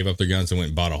ones that gave up their guns and went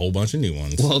and bought a whole bunch of new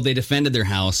ones. Well, they defended their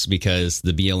house because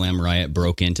the BLM riot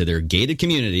broke into their gated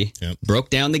community, broke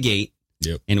down the gate,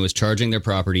 and was charging their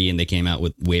property, and they came out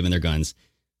with waving their guns.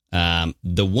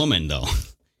 The woman, though,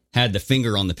 had the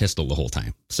finger on the pistol the whole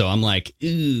time. So I'm like,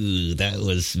 ooh, that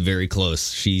was very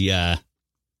close.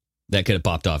 That could have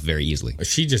popped off very easily.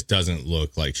 She just doesn't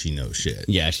look like she knows shit.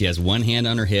 Yeah, she has one hand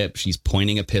on her hip. She's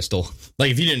pointing a pistol.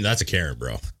 Like, if you didn't, that's a Karen,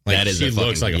 bro. Like, that is she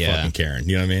looks like a fucking Karen.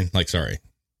 You know what I mean? Like, sorry,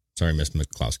 Miss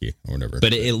McCloskey or whatever.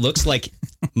 But it looks like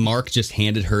Mark just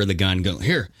handed her the gun. Go,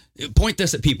 here, point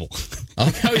this at people.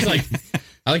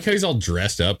 I like how he's all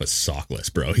dressed up but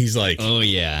sockless, bro. He's like, oh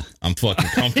yeah, I'm fucking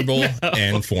comfortable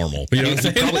and formal. You know what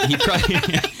I'm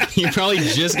saying? He probably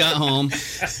just got home,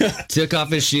 took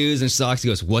off his shoes and socks. He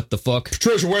goes, what the fuck?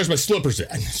 Patricia, where's my slippers at?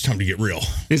 It's time to get real.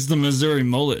 It's the Missouri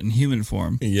mullet in human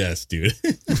form. Yes, dude.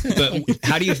 But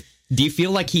how do you feel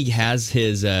like he has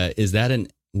his, is that an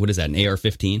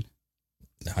AR-15?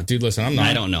 Dude, listen,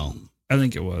 I don't know. I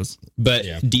think it was. But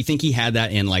do you think he had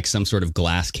that in like some sort of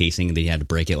glass casing that he had to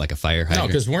break it like a fire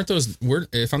hydrant? No, because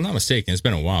if I'm not mistaken, it's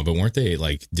been a while, but weren't they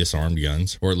like disarmed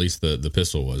guns? Or at least the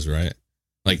pistol was, right?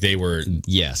 Like they were.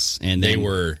 Yes. And they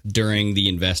were during the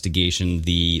investigation,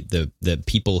 the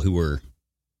people who were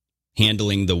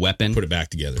handling the weapon put it back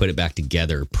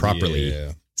together properly.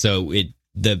 Yeah. So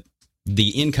the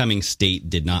incoming state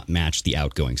did not match the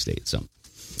outgoing state. So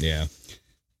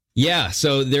yeah,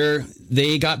 so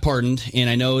they got pardoned, and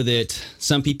I know that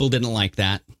some people didn't like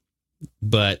that,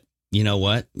 but you know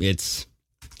what? It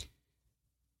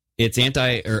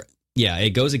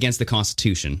goes against the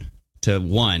Constitution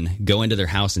to go into their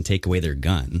house and take away their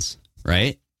guns,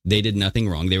 right? They did nothing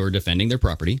wrong. They were defending their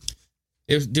property.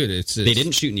 They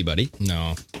didn't shoot anybody.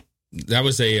 No, that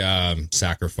was a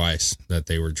sacrifice that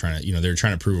they were trying to, they were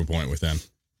trying to prove a point with them.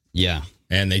 Yeah.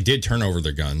 And they did turn over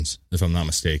their guns, if I'm not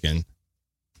mistaken,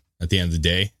 at the end of the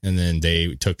day. And then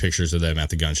they took pictures of them at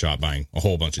the gun shop buying a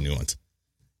whole bunch of new ones.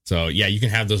 So, yeah, you can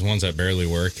have those ones that barely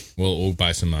work. We'll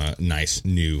buy some nice,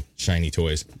 new, shiny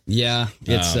toys. Yeah,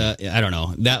 it's, I don't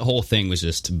know. That whole thing was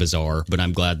just bizarre, but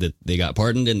I'm glad that they got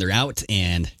pardoned and they're out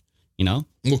and, Well,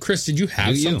 Chris, did you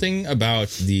have something about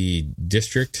the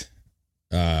district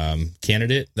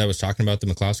candidate that was talking about the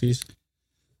McCloskeys?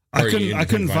 I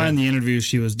couldn't find the interview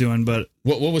she was doing, but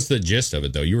what was the gist of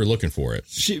it though? You were looking for it.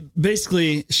 She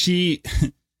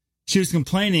was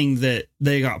complaining that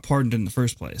they got pardoned in the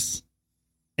first place,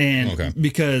 and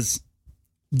because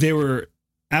they were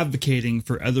advocating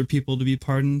for other people to be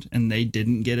pardoned and they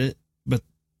didn't get it, but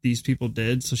these people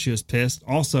did, so she was pissed.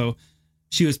 Also,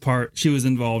 she was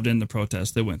involved in the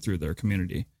protest that went through their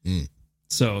community,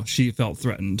 so she felt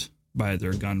threatened by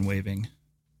their gun waving.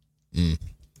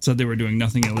 Said they were doing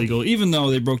nothing illegal, even though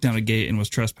they broke down a gate and was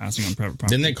trespassing on private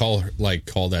property. Didn't they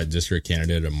call that district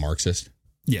candidate a Marxist?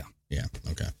 Yeah. Yeah.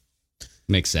 Okay.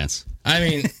 Makes sense. I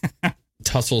mean,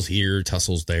 tussles here,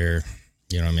 tussles there.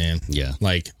 You know what I mean? Yeah.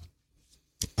 Like,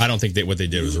 I don't think that what they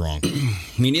did was wrong.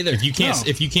 Me neither. If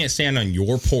you can't stand on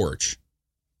your porch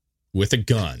with a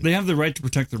gun, they have the right to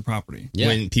protect their property. Yeah.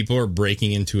 When people are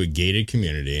breaking into a gated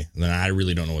community, then I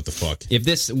really don't know what the fuck. If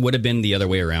this would have been the other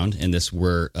way around and this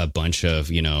were a bunch of,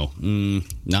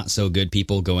 not so good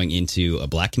people going into a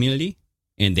black community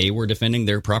and they were defending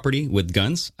their property with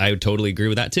guns, I would totally agree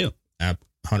with that too.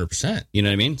 100%. You know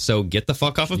what I mean? So get the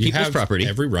fuck off of people's property. You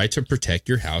have every right to protect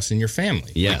your house and your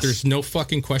family. Yes. Like, there's no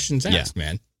fucking questions asked,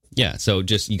 man. Yeah. So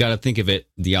just, you got to think of it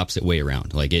the opposite way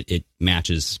around. Like it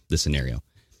matches the scenario.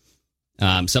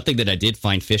 Something that I did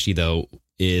find fishy, though,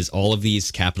 is all of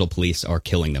these Capitol Police are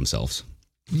killing themselves.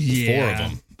 Yeah, 4 of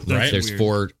them, right? There's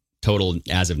 4 total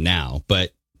as of now,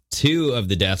 but 2 of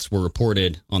the deaths were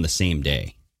reported on the same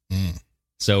day.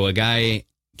 So a guy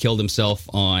killed himself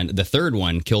the third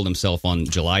one killed himself on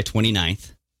July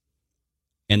 29th.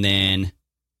 And then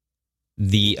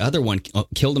the other one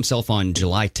killed himself on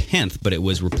July 10th, but it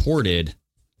was reported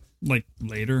like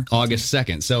later, August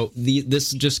 2nd. So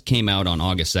this just came out on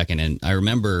August 2nd. And I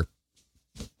remember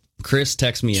Chris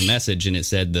texted me a message and it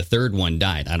said the third one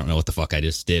died. I don't know what the fuck I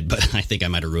just did, but I think I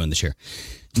might have ruined the share.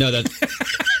 No, the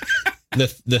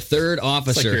third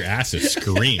officer. It's like your ass is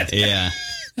screamed. Yeah.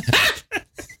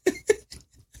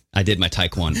 I did my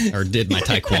taekwondo, or did my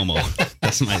taekwondo.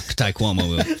 That's my taekwondo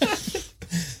move.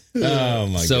 Oh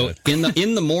my god. So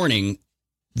in the morning,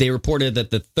 they reported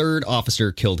that the third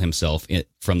officer killed himself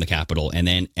from the Capitol. And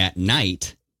then at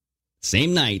night,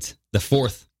 same night, the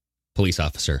 4th police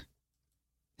officer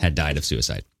had died of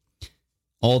suicide.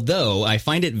 Although I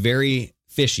find it very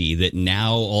fishy that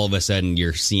now all of a sudden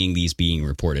you're seeing these being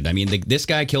reported. I mean, this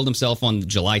guy killed himself on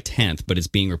July 10th, but it's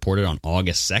being reported on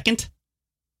August 2nd.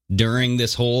 during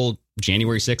this whole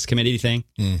January 6th committee thing.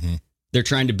 Mm-hmm. They're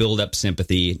trying to build up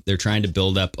sympathy. They're trying to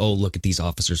build up, oh, look at these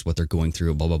officers, what they're going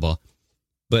through, blah, blah, blah.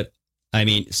 But, I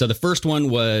mean, so the first one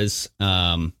was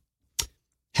Howard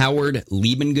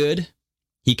Liebengood.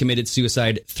 He committed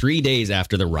suicide 3 days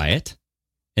after the riot.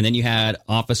 And then you had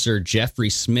Officer Jeffrey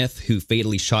Smith, who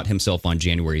fatally shot himself on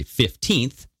January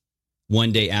 15th,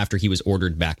 one day after he was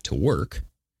ordered back to work.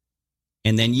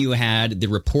 And then you had the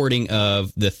reporting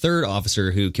of the third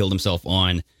officer who killed himself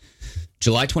on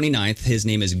July 29th. His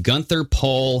name is Gunther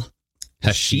Paul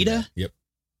Hashida. Yep.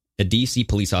 A DC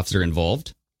police officer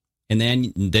involved. And then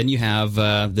you have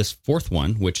this fourth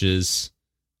one, which is,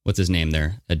 what's his name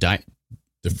there? The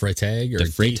Freytag? The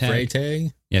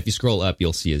Freytag? Yeah, if you scroll up,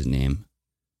 you'll see his name.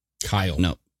 Kyle.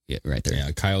 No, yeah, right there.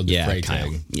 Yeah, Kyle the Freytag.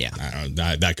 Kyle. Yeah. I don't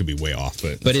know, that could be way off.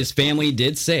 But his family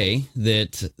did say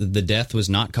that the death was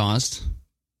not caused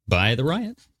by the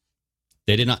riot.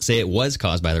 They did not say it was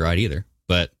caused by the riot either.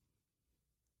 But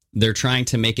they're trying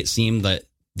to make it seem that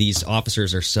these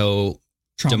officers are so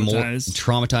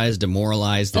traumatized,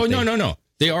 demoralized. Oh, no.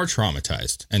 They are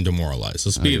traumatized and demoralized.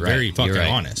 Let's be very fucking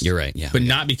honest. You're right, yeah. But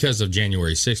not because of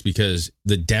January 6th, because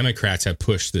the Democrats have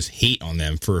pushed this hate on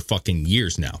them for fucking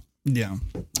years now. Yeah.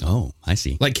 Oh, I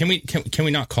see. Like, can we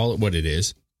not call it what it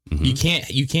is? Mm-hmm.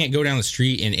 You can't go down the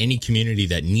street in any community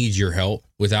that needs your help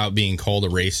without being called a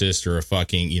racist or a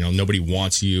fucking, nobody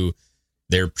wants you.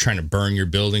 They're trying to burn your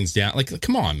buildings down. Like,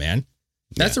 come on, man.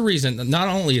 That's the reason. Not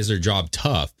only is their job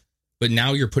tough, but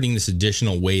now you're putting this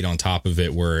additional weight on top of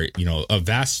it where,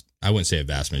 I wouldn't say a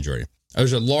vast majority.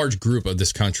 There's a large group of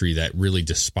this country that really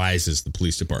despises the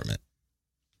police department.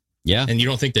 Yeah. And you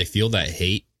don't think they feel that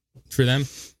hate for them?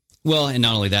 Well, and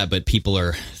not only that, but people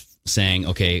are saying,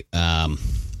 okay,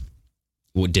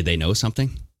 did they know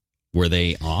something? Were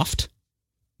they offed?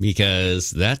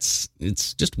 Because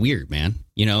it's just weird, man.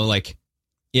 Like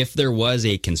if there was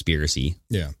a conspiracy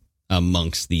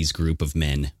amongst these group of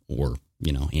men or,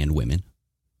 and women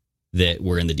that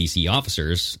were in the DC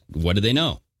officers, what did they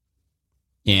know?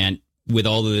 And with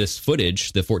all of this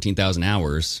footage, the 14,000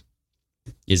 hours,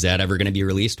 is that ever going to be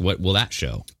released? What will that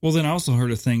show? Well, then I also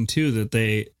heard a thing, too, that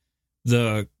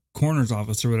the coroner's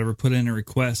office or whatever put in a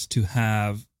request to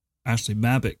have Ashley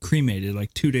Babbitt cremated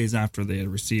like 2 days after they had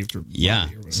received her body. Yeah,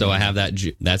 so I have that.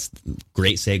 That's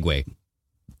great segue.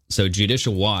 So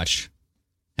Judicial Watch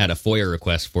had a FOIA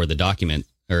request for the document,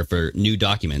 or for new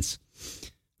documents,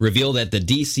 reveal that the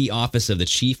D.C. Office of the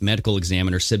Chief Medical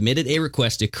Examiner submitted a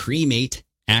request to cremate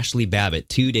Ashley Babbitt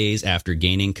 2 days after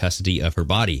gaining custody of her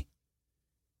body.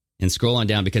 And scroll on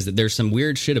down because there's some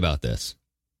weird shit about this.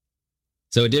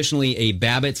 So additionally, a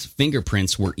Babbitt's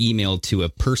fingerprints were emailed to a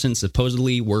person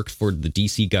supposedly worked for the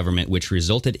D.C. government, which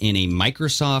resulted in a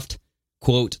Microsoft,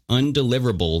 quote,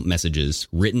 undeliverable messages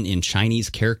written in Chinese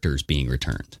characters being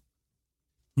returned.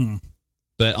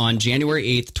 But on January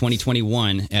 8th,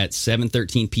 2021, at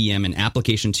 7:13 p.m., an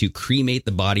application to cremate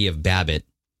the body of Babbitt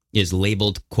is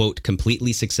labeled, quote,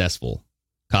 completely successful.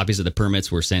 Copies of the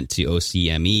permits were sent to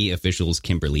OCME officials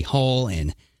Kimberly Hall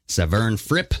and Severn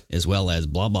Fripp, as well as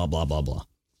blah, blah, blah, blah, blah.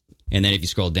 And then if you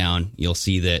scroll down, you'll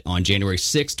see that on January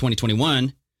 6th,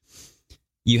 2021,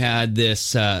 you had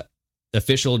this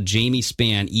official Jamie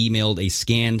Spann emailed a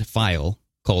scanned file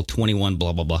called 21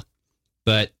 blah, blah, blah.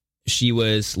 But she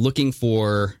was looking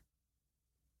for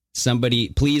somebody,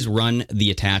 please run the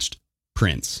attached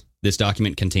prints. This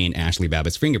document contained Ashley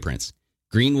Babbitt's fingerprints.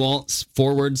 Greenwald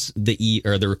forwards the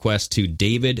request to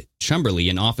David Chumberly,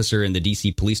 an officer in the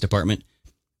D.C. Police Department.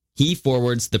 He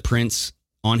forwards the prints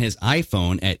on his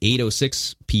iPhone at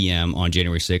 8:06 p.m. on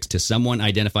January 6th to someone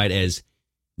identified as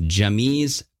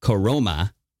Jamiz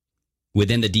Koroma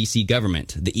within the D.C.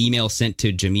 government. The email sent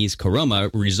to Jamiz Koroma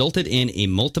resulted in a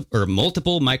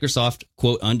multiple Microsoft,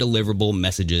 quote, undeliverable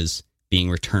messages being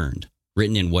returned,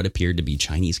 written in what appeared to be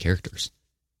Chinese characters.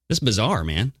 This is bizarre,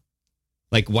 man.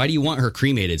 Like, why do you want her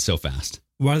cremated so fast?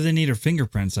 Why do they need her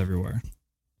fingerprints everywhere?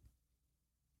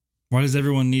 Why does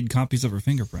everyone need copies of her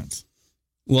fingerprints?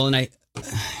 Well, and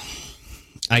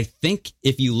I think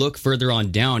if you look further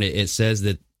on down, it says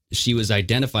that she was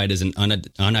identified as an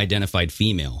unidentified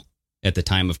female at the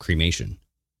time of cremation.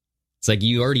 It's like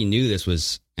you already knew this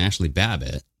was Ashley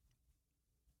Babbitt.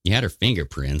 You had her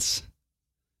fingerprints.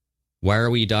 Why are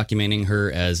we documenting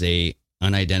her as a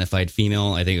unidentified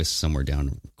female? I think it was somewhere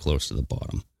down close to the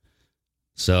bottom.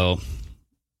 So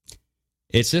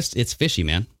it's fishy,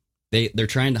 man. They're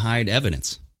trying to hide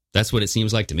evidence. That's what it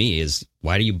seems like to me, is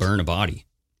why do you burn a body?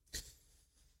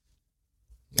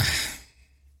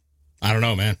 I don't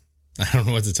know, man. I don't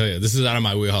know what to tell you. This is out of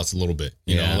my wheelhouse a little bit.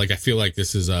 You know, like I feel like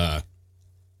this is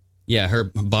Yeah, her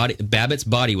body, Babbitt's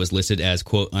body was listed as,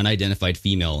 quote, unidentified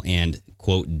female and,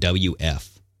 quote, WF.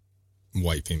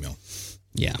 White female.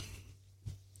 Yeah.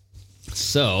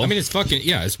 So, I mean, it's fucking,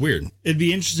 yeah, it's weird. It'd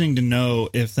be interesting to know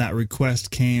if that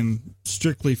request came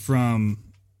strictly from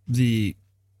the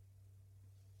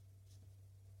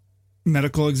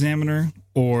medical examiner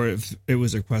or if it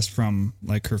was a request from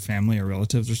like her family or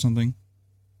relatives or something.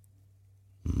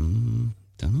 Don't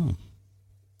know.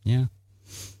 Yeah.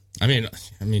 I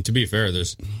mean, to be fair,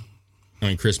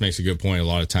 Chris makes a good point. A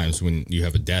lot of times when you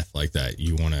have a death like that,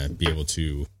 you want to be able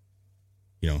to,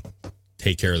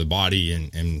 take care of the body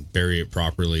and bury it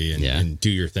properly and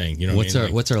do your thing. You know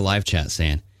what's our live chat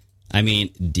saying? I mean,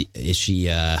 is she?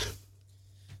 Well,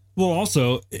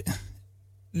 also,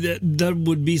 that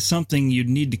would be something you'd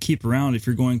need to keep around if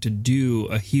you're going to do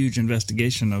a huge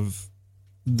investigation of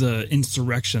the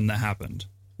insurrection that happened.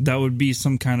 That would be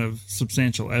some kind of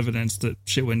substantial evidence that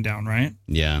shit went down, right?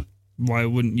 Yeah. Why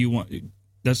wouldn't you want?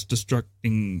 That's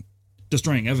destroying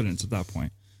evidence at that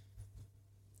point.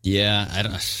 Yeah,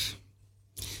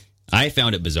 I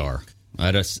found it bizarre.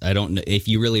 I don't. If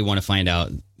you really want to find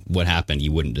out what happened,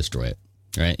 you wouldn't destroy it,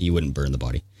 right? You wouldn't burn the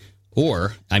body.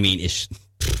 Or, I mean,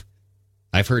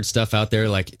 I've heard stuff out there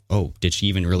like, oh, did she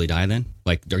even really die then?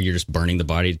 Like, or you're just burning the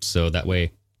body so that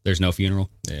way there's no funeral?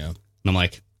 Yeah. And I'm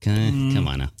like, come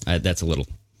on now. That's a little.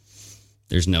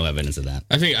 There's no evidence of that.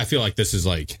 I feel like this is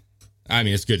like, I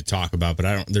mean, it's good to talk about,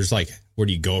 but there's like, where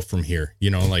do you go from here?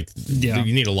 You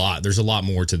need a lot. There's a lot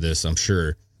more to this, I'm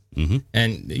sure. Mm-hmm.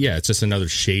 And yeah, it's just another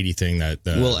shady thing that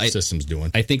the system's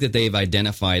doing. I think that they've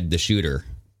identified the shooter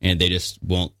and they just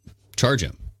won't charge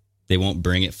him. They won't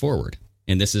bring it forward.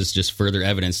 And this is just further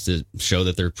evidence to show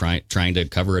that they're trying to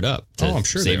cover it up. I'm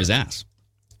sure save his ass.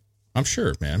 I'm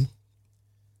sure, man.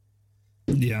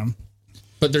 Yeah.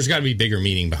 But there's got to be bigger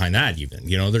meaning behind that even.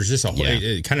 There's just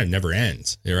it kind of never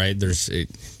ends, right?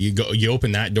 You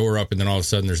open that door up and then all of a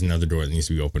sudden there's another door that needs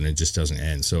to be opened and it just doesn't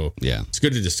end. So yeah, it's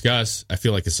good to discuss. I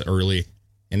feel like it's early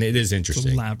and it is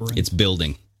interesting. It's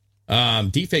building.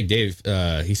 Deepfake Dave,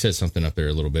 he said something up there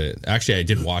a little bit. Actually, I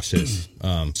did watch this.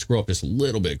 Scroll up just a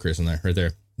little bit, Chris, in there, right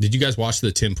there. Did you guys watch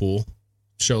the Tim Pool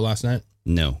show last night?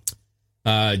 No.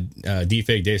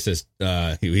 Deepfake Dave says,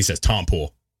 he says Tom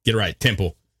Pool. Get it right, Tim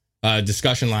Pool.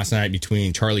 Discussion last night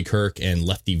between Charlie Kirk and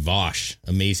Lefty Vosh.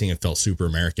 Amazing and felt super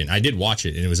American. I did watch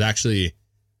it, and I was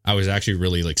actually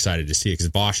really excited to see it because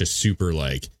Vosh is super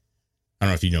I don't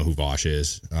know if you know who Vosh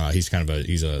is. He's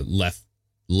he's a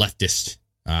leftist.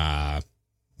 I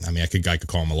could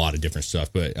call him a lot of different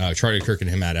stuff, but Charlie Kirk and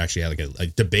him had a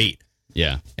debate.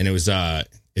 Yeah, and it was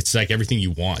it's like everything you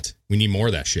want. We need more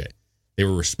of that shit. They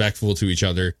were respectful to each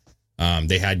other.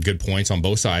 They had good points on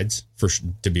both sides,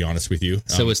 to be honest with you.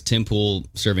 So was Tim Pool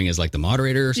serving as the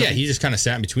moderator or something? Yeah, he just kind of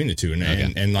sat in between the two.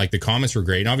 And the comments were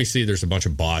great. And obviously there's a bunch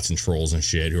of bots and trolls and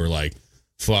shit who are like,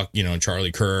 fuck,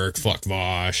 Charlie Kirk, fuck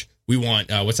Vosh. We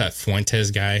want, what's that Fuentes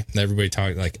guy that everybody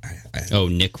talk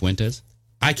Nick Fuentes?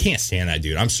 I can't stand that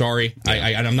dude. I'm sorry.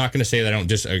 Yeah. I'm not going to say that I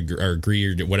don't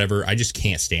agree or whatever. I just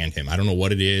can't stand him. I don't know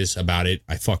what it is about it.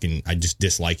 I just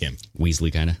dislike him.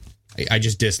 Weasley kind of. I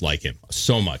just dislike him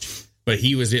so much. But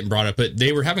he was getting brought up. But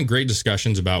they were having great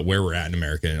discussions about where we're at in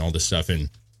America and all this stuff.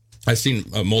 And I've seen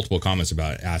multiple comments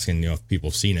about it, asking if people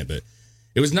have seen it. But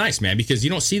it was nice, man, because you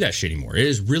don't see that shit anymore. It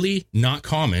is really not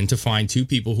common to find two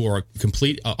people who are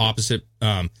complete opposite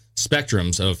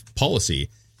spectrums of policy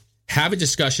have a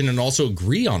discussion and also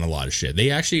agree on a lot of shit. They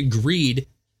actually agreed.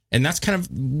 And that's kind of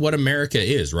what America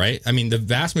is, right? I mean, the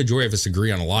vast majority of us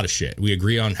agree on a lot of shit. We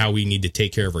agree on how we need to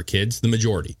take care of our kids, the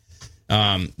majority.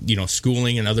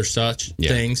 Schooling and other such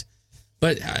things.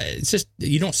 But it's just,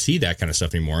 you don't see that kind of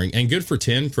stuff anymore. And good for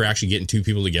Tim for actually getting two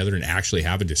people together and actually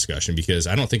have a discussion, because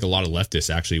I don't think a lot of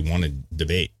leftists actually want to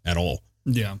debate at all.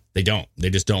 Yeah. They don't. They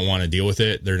just don't want to deal with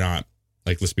it. They're not,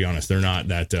 let's be honest, they're not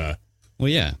that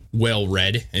well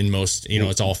read in most,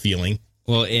 it's all feeling.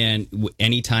 Well, and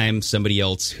anytime somebody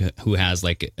else who has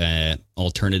an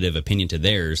alternative opinion to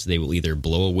theirs, they will either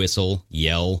blow a whistle,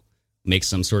 yell, make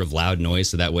some sort of loud noise,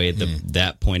 so that way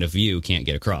that point of view can't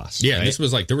get across. Yeah, right? This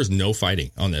was there was no fighting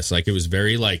on this. It was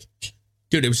very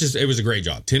dude, it was a great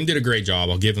job. Tim did a great job.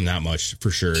 I'll give him that much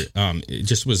for sure. It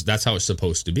just was, that's how it's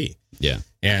supposed to be. Yeah.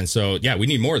 And so, yeah, we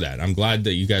need more of that. I'm glad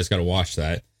that you guys got to watch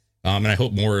that. And I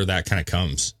hope more of that kind of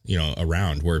comes,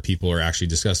 around where people are actually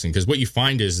discussing. Because what you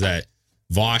find is that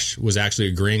Vosh was actually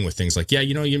agreeing with things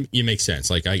you make sense.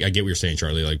 I get what you're saying,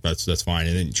 Charlie. That's fine.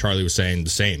 And then Charlie was saying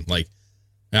the same.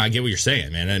 I get what you're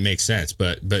saying, man. It makes sense.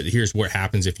 But here's what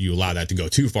happens if you allow that to go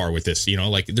too far with this.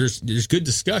 There's good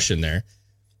discussion there.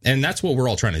 And that's what we're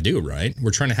all trying to do, right?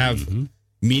 We're trying to have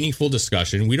meaningful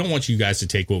discussion. We don't want you guys to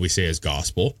take what we say as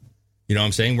gospel. You know what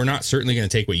I'm saying? We're not certainly going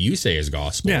to take what you say as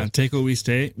gospel. Yeah, take what we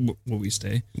say,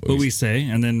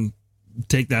 and then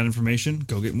take that information,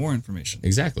 go get more information.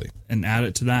 Exactly. And add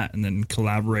it to that, and then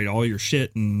collaborate all your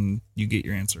shit, and you get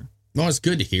your answer. Well, it's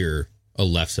good to hear a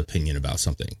left's opinion about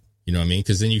something. You know what I mean?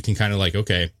 Because then you can kind of like,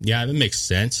 okay, yeah, it makes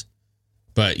sense.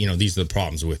 But, you know, these are the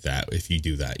problems with that if you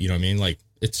do that. You know what I mean? Like,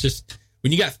 it's just,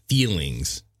 when you got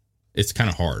feelings, it's kind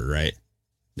of hard, right?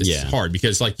 It's hard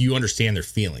because, like, you understand their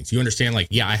feelings. You understand, like,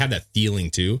 yeah, I have that feeling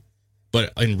too.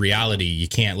 But in reality, you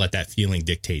can't let that feeling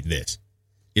dictate this.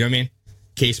 You know what I mean?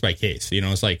 Case by case. You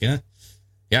know, it's like, yeah,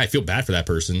 I feel bad for that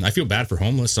person. I feel bad for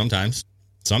homeless sometimes.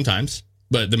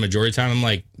 But the majority of the time, I'm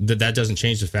like, that doesn't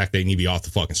change the fact they need to be off the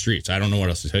fucking streets. I don't know what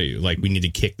else to tell you. Like, we need to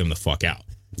kick them the fuck out.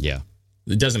 Yeah.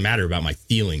 It doesn't matter about my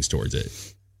feelings towards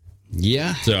it.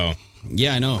 Yeah. So.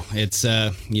 Yeah, I know. It's,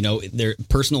 you know, their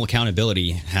personal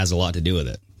accountability has a lot to do with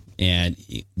it. And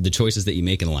the choices that you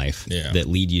make in life that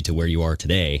lead you to where you are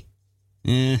today,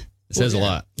 it says a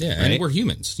lot. Yeah, right? and we're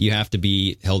humans. You have to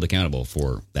be held accountable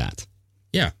for that.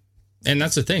 Yeah. And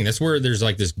that's the thing. That's where there's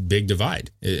like this big divide.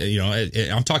 You know,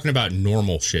 I'm talking about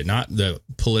normal shit, not the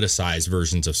politicized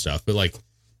versions of stuff. But like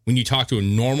when you talk to a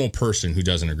normal person who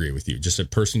doesn't agree with you, just a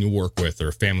person you work with or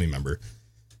a family member,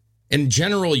 in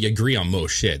general, you agree on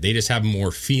most shit. They just have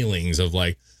more feelings of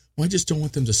like, well, I just don't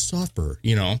want them to suffer,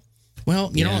 you know?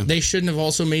 Well, you know, they shouldn't have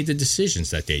also made the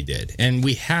decisions that they did. And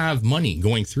we have money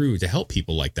going through to help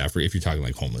people like that, for if you're talking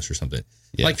like homeless or something.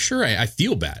 Yeah. Like, sure, I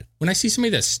feel bad. When I see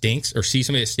somebody that stinks or see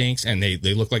somebody that stinks and they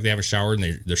look like they have a shower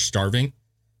and they're starving,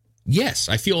 yes,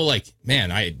 I feel like,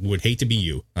 man, I would hate to be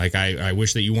you. Like, I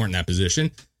wish that you weren't in that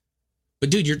position. But,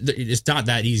 dude, it's not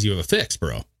that easy of a fix,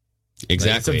 bro.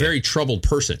 Exactly. Like, it's a very troubled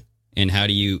person. And how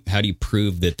do you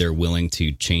prove that they're willing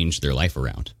to change their life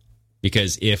around?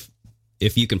 Because if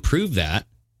you can prove that,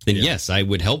 then yes, I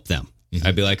would help them. Mm-hmm.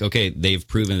 I'd be like, okay, they've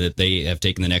proven that they have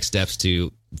taken the next steps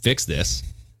to fix this.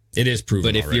 It is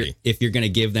proven but if you're going to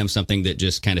give them something that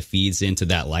just kind of feeds into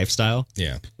that lifestyle,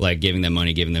 like giving them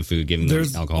money, giving them food, giving them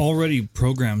alcohol. There's already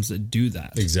programs that do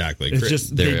that. Exactly. It's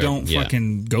just they don't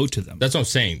fucking go to them. That's what I'm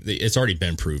saying. It's already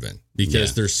been proven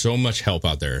because there's so much help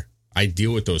out there. I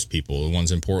deal with those people, the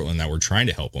ones in Portland that were trying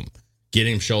to help them.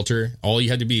 Getting them shelter, all you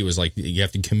had to be was like, you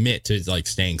have to commit to like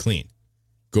staying clean.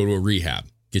 Go to a rehab,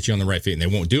 get you on the right feet, and they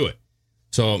won't do it.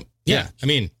 So, yeah, I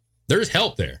mean, there's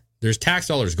help there. There's tax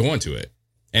dollars going to it.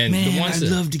 And man, the ones I'd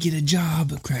love to get a job,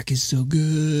 but crack is so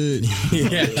good.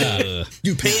 Yeah.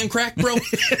 You paying crack, bro?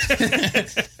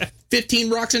 15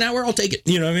 rocks an hour, I'll take it.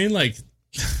 You know what I mean? Like,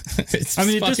 at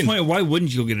this point, why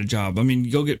wouldn't you go get a job? I mean,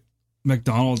 you go get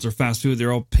McDonald's or fast food,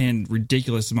 they're all paying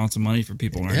ridiculous amounts of money for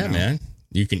people right now. Yeah, man.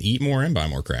 You can eat more and buy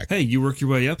more crack. Hey, you work your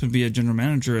way up and be a general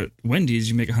manager at Wendy's,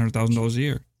 you make $100,000 a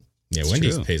year. Yeah,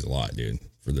 Wendy's pays a lot, dude,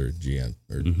 for their GM.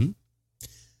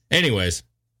 Anyways,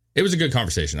 it was a good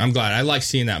conversation. I'm glad. I like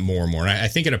seeing that more and more. And I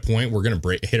think at a point, we're going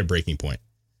to hit a breaking point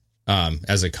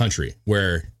as a country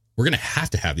where we're going to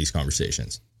have these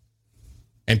conversations.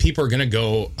 And people are going to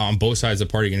go on both sides of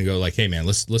the party, going to go like, hey, man,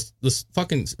 let's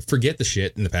fucking forget the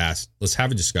shit in the past. Let's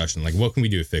have a discussion. Like, what can we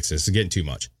do to fix this? It's getting too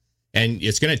much. And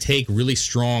it's going to take really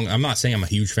strong. I'm not saying I'm a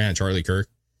huge fan of Charlie Kirk.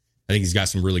 I think he's got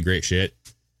some really great shit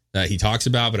that he talks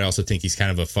about, but I also think he's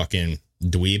kind of a fucking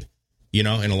dweeb, you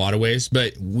know, in a lot of ways.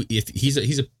 But if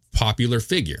he's a popular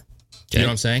figure, you know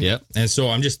what I'm saying? Yep. And so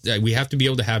I'm just, we have to be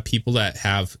able to have people that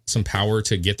have some power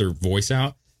to get their voice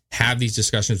out, have these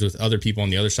discussions with other people on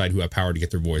the other side who have power to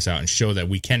get their voice out and show that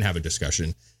we can have a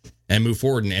discussion and move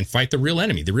forward and fight the real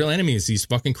enemy. The real enemy is these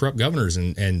fucking corrupt governors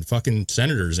and fucking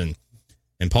senators and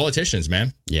politicians,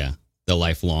 man. Yeah. The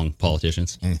lifelong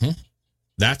politicians. Mm-hmm.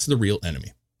 That's the real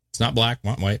enemy. It's not black,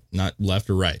 not white, not left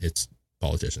or right. It's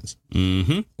politicians.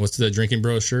 Mm-hmm. What's the Drinking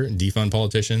Bros shirt? Defund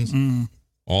politicians.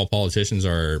 All politicians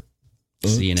are...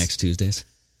 See you next Tuesdays.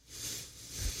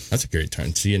 That's a great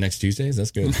turn. See you next Tuesdays.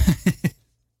 That's good.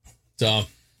 So,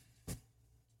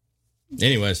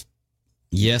 anyways.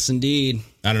 Yes, indeed.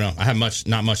 I don't know. I have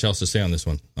not much else to say on this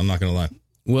one. I'm not going to lie.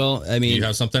 Well, I mean, do you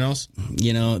have something else?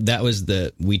 You know, that was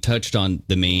we touched on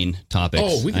the main topics.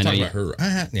 Oh, we can talk about her.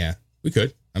 Yeah, we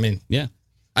could. I mean, yeah.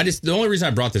 The only reason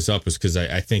I brought this up was because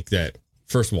I think that,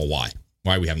 first of all, why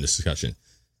are we having this discussion?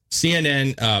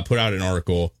 CNN put out an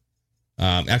article.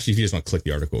 Actually, if you just want to click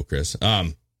the article, Chris,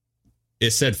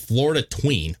 it said Florida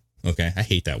tween. Okay. I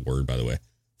hate that word, by the way.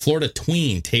 Florida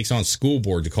tween takes on school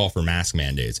board to call for mask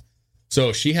mandates.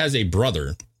 So she has a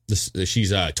brother.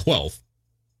 She's 12.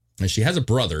 And she has a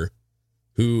brother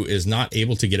who is not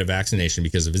able to get a vaccination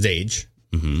because of his age.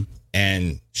 Mm-hmm.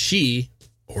 And she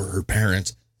or her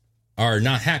parents are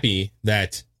not happy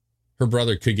that her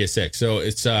brother could get sick. So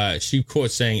it's she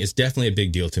quotes saying, "It's definitely a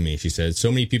big deal to me." She said,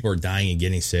 "So many people are dying and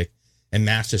getting sick, and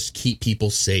masks just keep people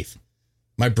safe.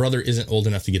 My brother isn't old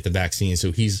enough to get the vaccine,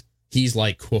 so he's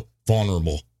like quote,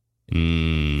 vulnerable."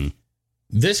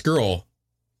 This girl,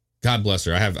 God bless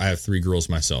her. I have 3 girls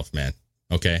myself, man.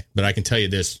 Okay, but I can tell you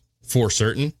this for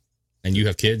certain, and you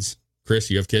have kids.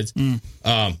 Chris, you have kids?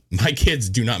 My kids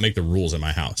do not make the rules in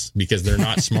my house because they're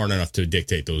not smart enough to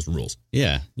dictate those rules.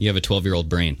 Yeah, you have a 12-year-old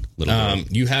brain.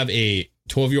 You have a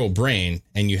 12-year-old brain,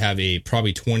 and you have a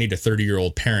probably 20 to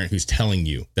 30-year-old parent who's telling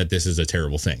you that this is a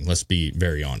terrible thing. Let's be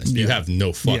very honest. You have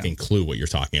no fucking clue what you're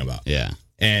talking about. Yeah.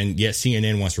 And yet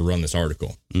CNN wants to run this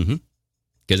article.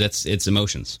 Because it's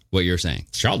emotions, what you're saying.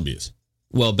 It's child abuse.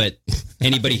 Well, but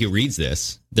anybody who reads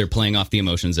this, they're playing off the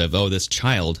emotions of, oh, this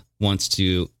child wants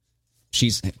to...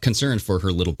 She's concerned for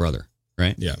her little brother,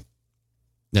 right? Yeah.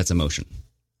 That's emotion.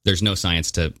 There's no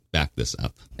science to back this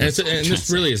up. And this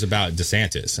really is about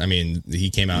DeSantis. I mean, he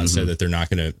came out and said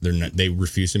that they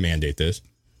refuse to mandate this.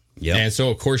 Yeah. And so,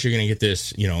 of course, you're going to get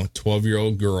this,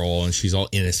 12-year-old girl, and she's all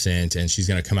innocent, and she's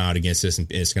going to come out against this, and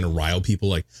it's going to rile people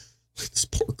like, this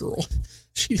poor girl,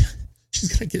 she's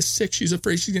going to get sick. She's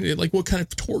afraid she's going to get, like, what kind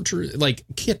of torture? Like,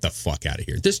 get the fuck out of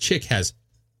here. This chick has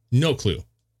no clue.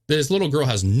 This little girl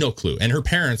has no clue, and her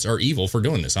parents are evil for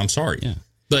doing this. I'm sorry. Yeah.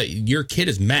 But your kid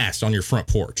is masked on your front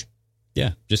porch.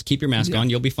 Yeah. Just keep your mask on.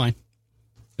 You'll be fine.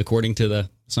 According to the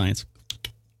science.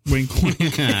 Wink, wink.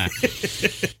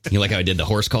 You like how I did the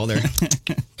horse call there?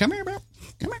 Come here, bro.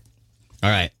 Come here. All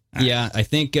right. Yeah, I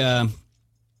think you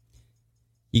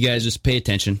guys just pay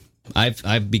attention.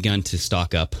 I've begun to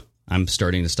stock up. I'm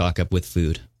starting to stock up with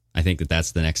food. I think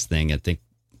that's the next thing. I think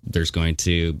there's going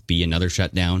to be another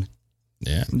shutdown.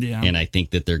 Yeah. And I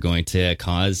think that they're going to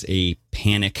cause a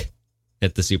panic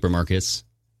at the supermarkets.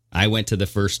 I went to the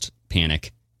first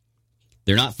panic.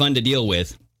 They're not fun to deal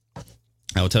with.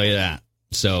 I will tell you that.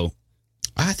 So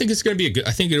I think it's going to be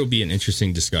I think it'll be an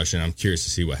interesting discussion. I'm curious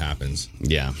to see what happens.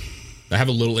 Yeah. I have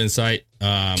a little insight,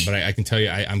 but I can tell you,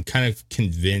 I'm kind of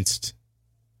convinced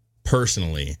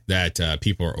personally that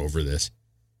people are over this,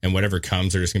 and whatever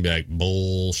comes, they're just going to be like,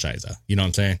 bullshit. You know what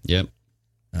I'm saying? Yep.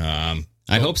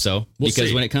 I hope so,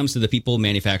 because when it comes to the people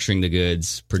manufacturing the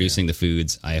goods, producing the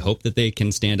foods, I hope that they can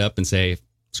stand up and say,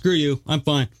 screw you, I'm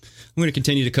fine. I'm going to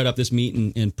continue to cut up this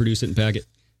meat and produce it and pack it.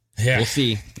 Yeah. We'll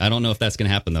see. I don't know if that's going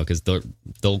to happen, though, because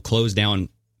they'll close down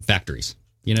factories.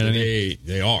 You know what I mean?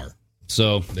 They are.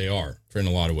 So they are, in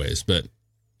a lot of ways. But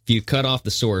if you cut off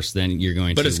the source, then you're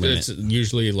going to limit. But it's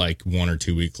usually like 1 or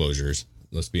 2 week closures,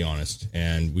 let's be honest.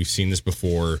 And we've seen this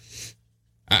before.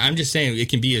 I'm just saying it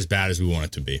can be as bad as we want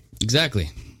it to be. Exactly.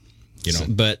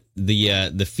 But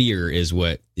the fear is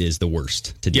what is the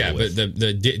worst to deal with. But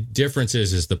the difference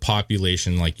is the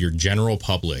population, like your general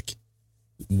public.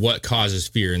 What causes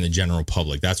fear in the general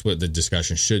public? That's what the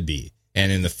discussion should be.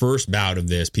 And in the first bout of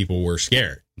this, people were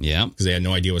scared. Yeah. Because they had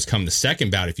no idea what's coming. The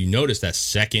second bout, if you notice that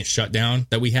second shutdown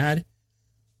that we had,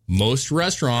 most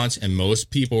restaurants and most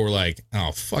people were like,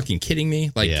 oh, fucking kidding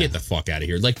me? Like, get the fuck out of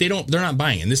here. Like, they're not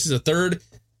buying it. And this is a third.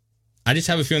 I just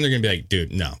have a feeling they're going to be like,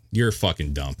 dude, no, you're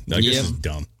fucking dumb. Like, this is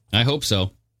dumb. I hope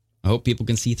so. I hope people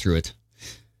can see through it.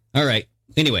 All right.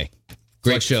 Anyway,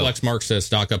 great show. Flex Mark says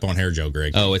stock up on hair gel,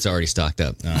 Greg. Oh, it's already stocked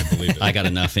up. I believe it. I got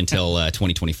enough until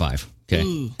 2025. Okay.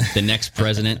 Ooh. The next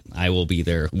president, I will be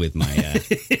there with my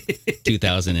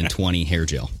 2020 hair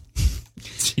gel.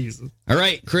 Jesus. All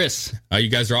right, Chris. You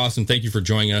guys are awesome. Thank you for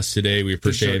joining us today. We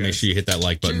appreciate it. Make sure you hit that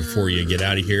like button before you get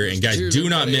out of here. And guys, do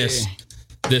not miss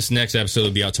this next episode.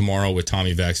 Will be out tomorrow with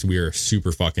Tommy Vex. We are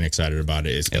super fucking excited about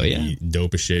it. It's going to be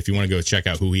dope as shit. If you want to go check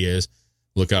out who he is,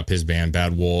 look up his band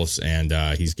Bad Wolves, and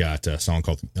he's got a song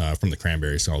called from the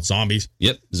Cranberries called Zombies.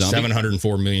 Yep, Zombie.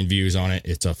 704 million views on it.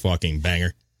 It's a fucking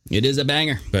banger. It is a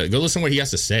banger. But go listen to what he has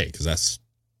to say, because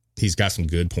he's got some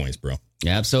good points, bro.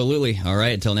 Yeah, absolutely. All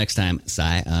right, until next time,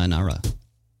 sayonara.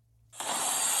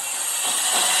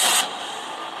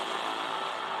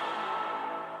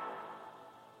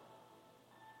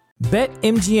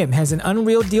 BetMGM has an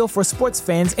unreal deal for sports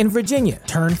fans in Virginia.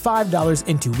 Turn $5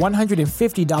 into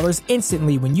 $150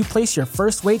 instantly when you place your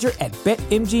first wager at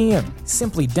BetMGM.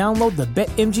 Simply download the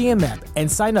BetMGM app and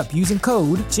sign up using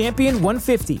code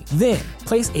Champion150. Then,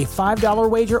 place a $5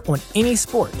 wager on any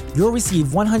sport. You'll receive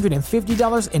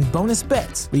 $150 in bonus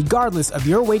bets, regardless of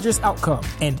your wager's outcome.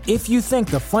 And if you think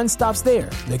the fun stops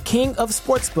there, the king of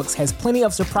sportsbooks has plenty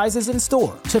of surprises in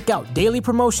store. Check out daily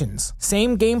promotions,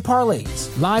 same-game parlays,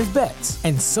 live bets,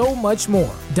 and so much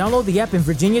more. Download the app in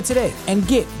Virginia today and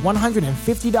get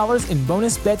 $150 in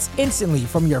bonus bets instantly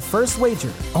from your first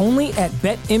wager. Only at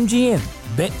BetMGM.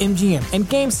 BetMGM and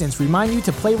GameSense remind you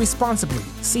to play responsibly.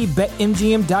 See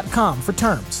BetMGM.com for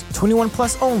terms. 21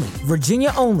 plus only.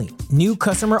 Virginia only. New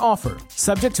customer offer.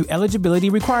 Subject to eligibility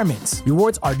requirements.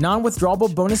 Rewards are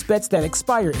non-withdrawable bonus bets that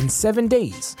expire in 7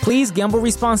 days. Please gamble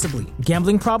responsibly.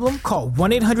 Gambling problem? Call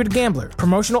 1-800-GAMBLER.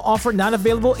 Promotional offer not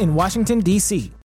available in Washington, D.C.